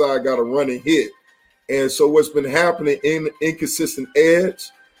back side got to run and hit. And so what's been happening in inconsistent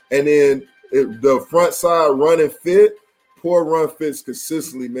edge, and then the front side run and fit. Poor run fits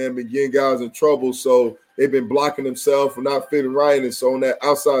consistently, man, been getting guys in trouble. So they've been blocking themselves for not fitting right. And so on that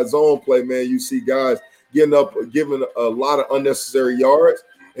outside zone play, man, you see guys getting up, giving a lot of unnecessary yards.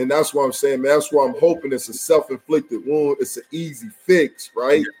 And that's what I'm saying, man. That's why I'm hoping it's a self-inflicted wound. It's an easy fix,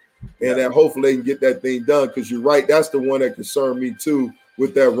 right? And that hopefully they can get that thing done because you're right. That's the one that concerned me too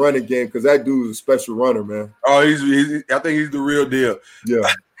with that running game because that dude is a special runner, man. Oh, I think he's the real deal. Yeah.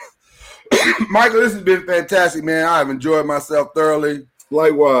 Michael, this has been fantastic, man. I've enjoyed myself thoroughly.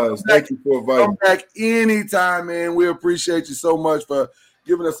 Likewise. Thank you for inviting me. Come back anytime, man. We appreciate you so much for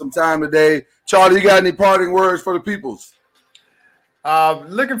giving us some time today. Charlie, you got any parting words for the peoples?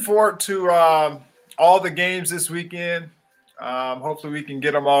 Looking forward to all the games this weekend. Hopefully we can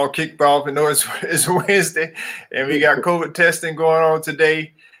get them all kicked off. I know it's Wednesday, and we got COVID testing going on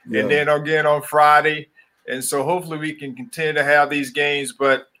today, and then again on Friday. And so hopefully we can continue to have these games.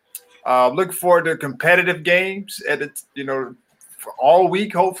 But looking forward to competitive games for all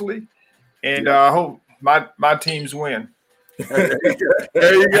week, hopefully. And I hope my teams win.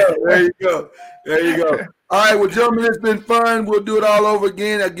 There you go. All right, well, gentlemen, it's been fun. We'll do it all over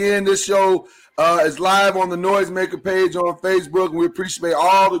again. Again, this show is live on the Noisemaker page on Facebook. And we appreciate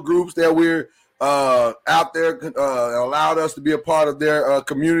all the groups that we're out there allowed us to be a part of their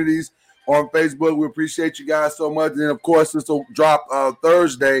communities on Facebook. We appreciate you guys so much. And, of course, this will drop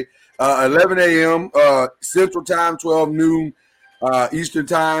Thursday, 11 a.m. Central Time, 12 noon Eastern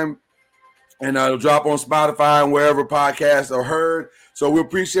Time. And it'll drop on Spotify and wherever podcasts are heard. So we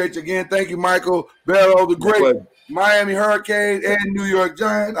appreciate you again. Thank you, Michael Bello, the great Miami Hurricane and New York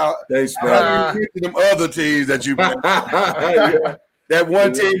Giants. Thanks, man. I didn't get to them other teams that you mentioned. That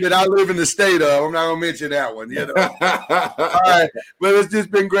one team that I live in the state of. I'm not going to mention that one. All right. But it's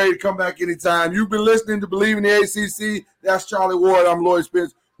just been great. Come back anytime. You've been listening to Believe in the ACC. That's Charlie Ward. I'm Lloyd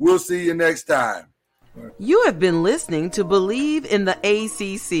Spence. We'll see you next time. You have been listening to Believe in the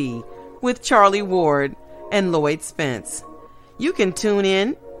ACC with Charlie Ward and Lloyd Spence. You can tune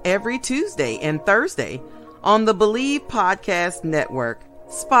in every Tuesday and Thursday on the Believe Podcast Network,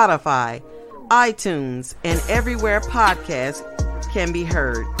 Spotify, iTunes, and everywhere podcasts can be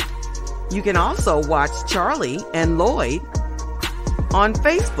heard. You can also watch Charlie and Lloyd on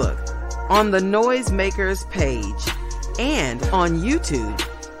Facebook, on the Noisemakers page, and on YouTube,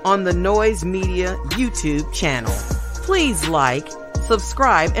 on the Noise Media YouTube channel. Please like,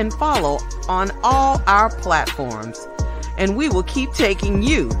 subscribe, and follow on all our platforms, and we will keep taking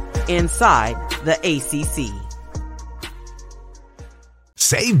you inside the ACC.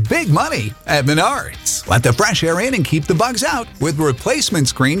 Save big money at Menards. Let the fresh air in and keep the bugs out with replacement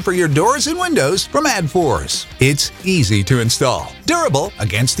screen for your doors and windows from AdForce. It's easy to install, durable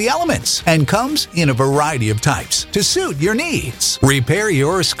against the elements, and comes in a variety of types to suit your needs. Repair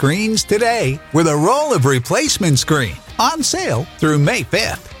your screens today with a roll of replacement screen on sale through May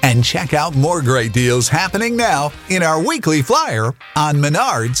 5th. And check out more great deals happening now in our weekly flyer on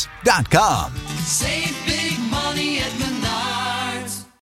Menards.com. Save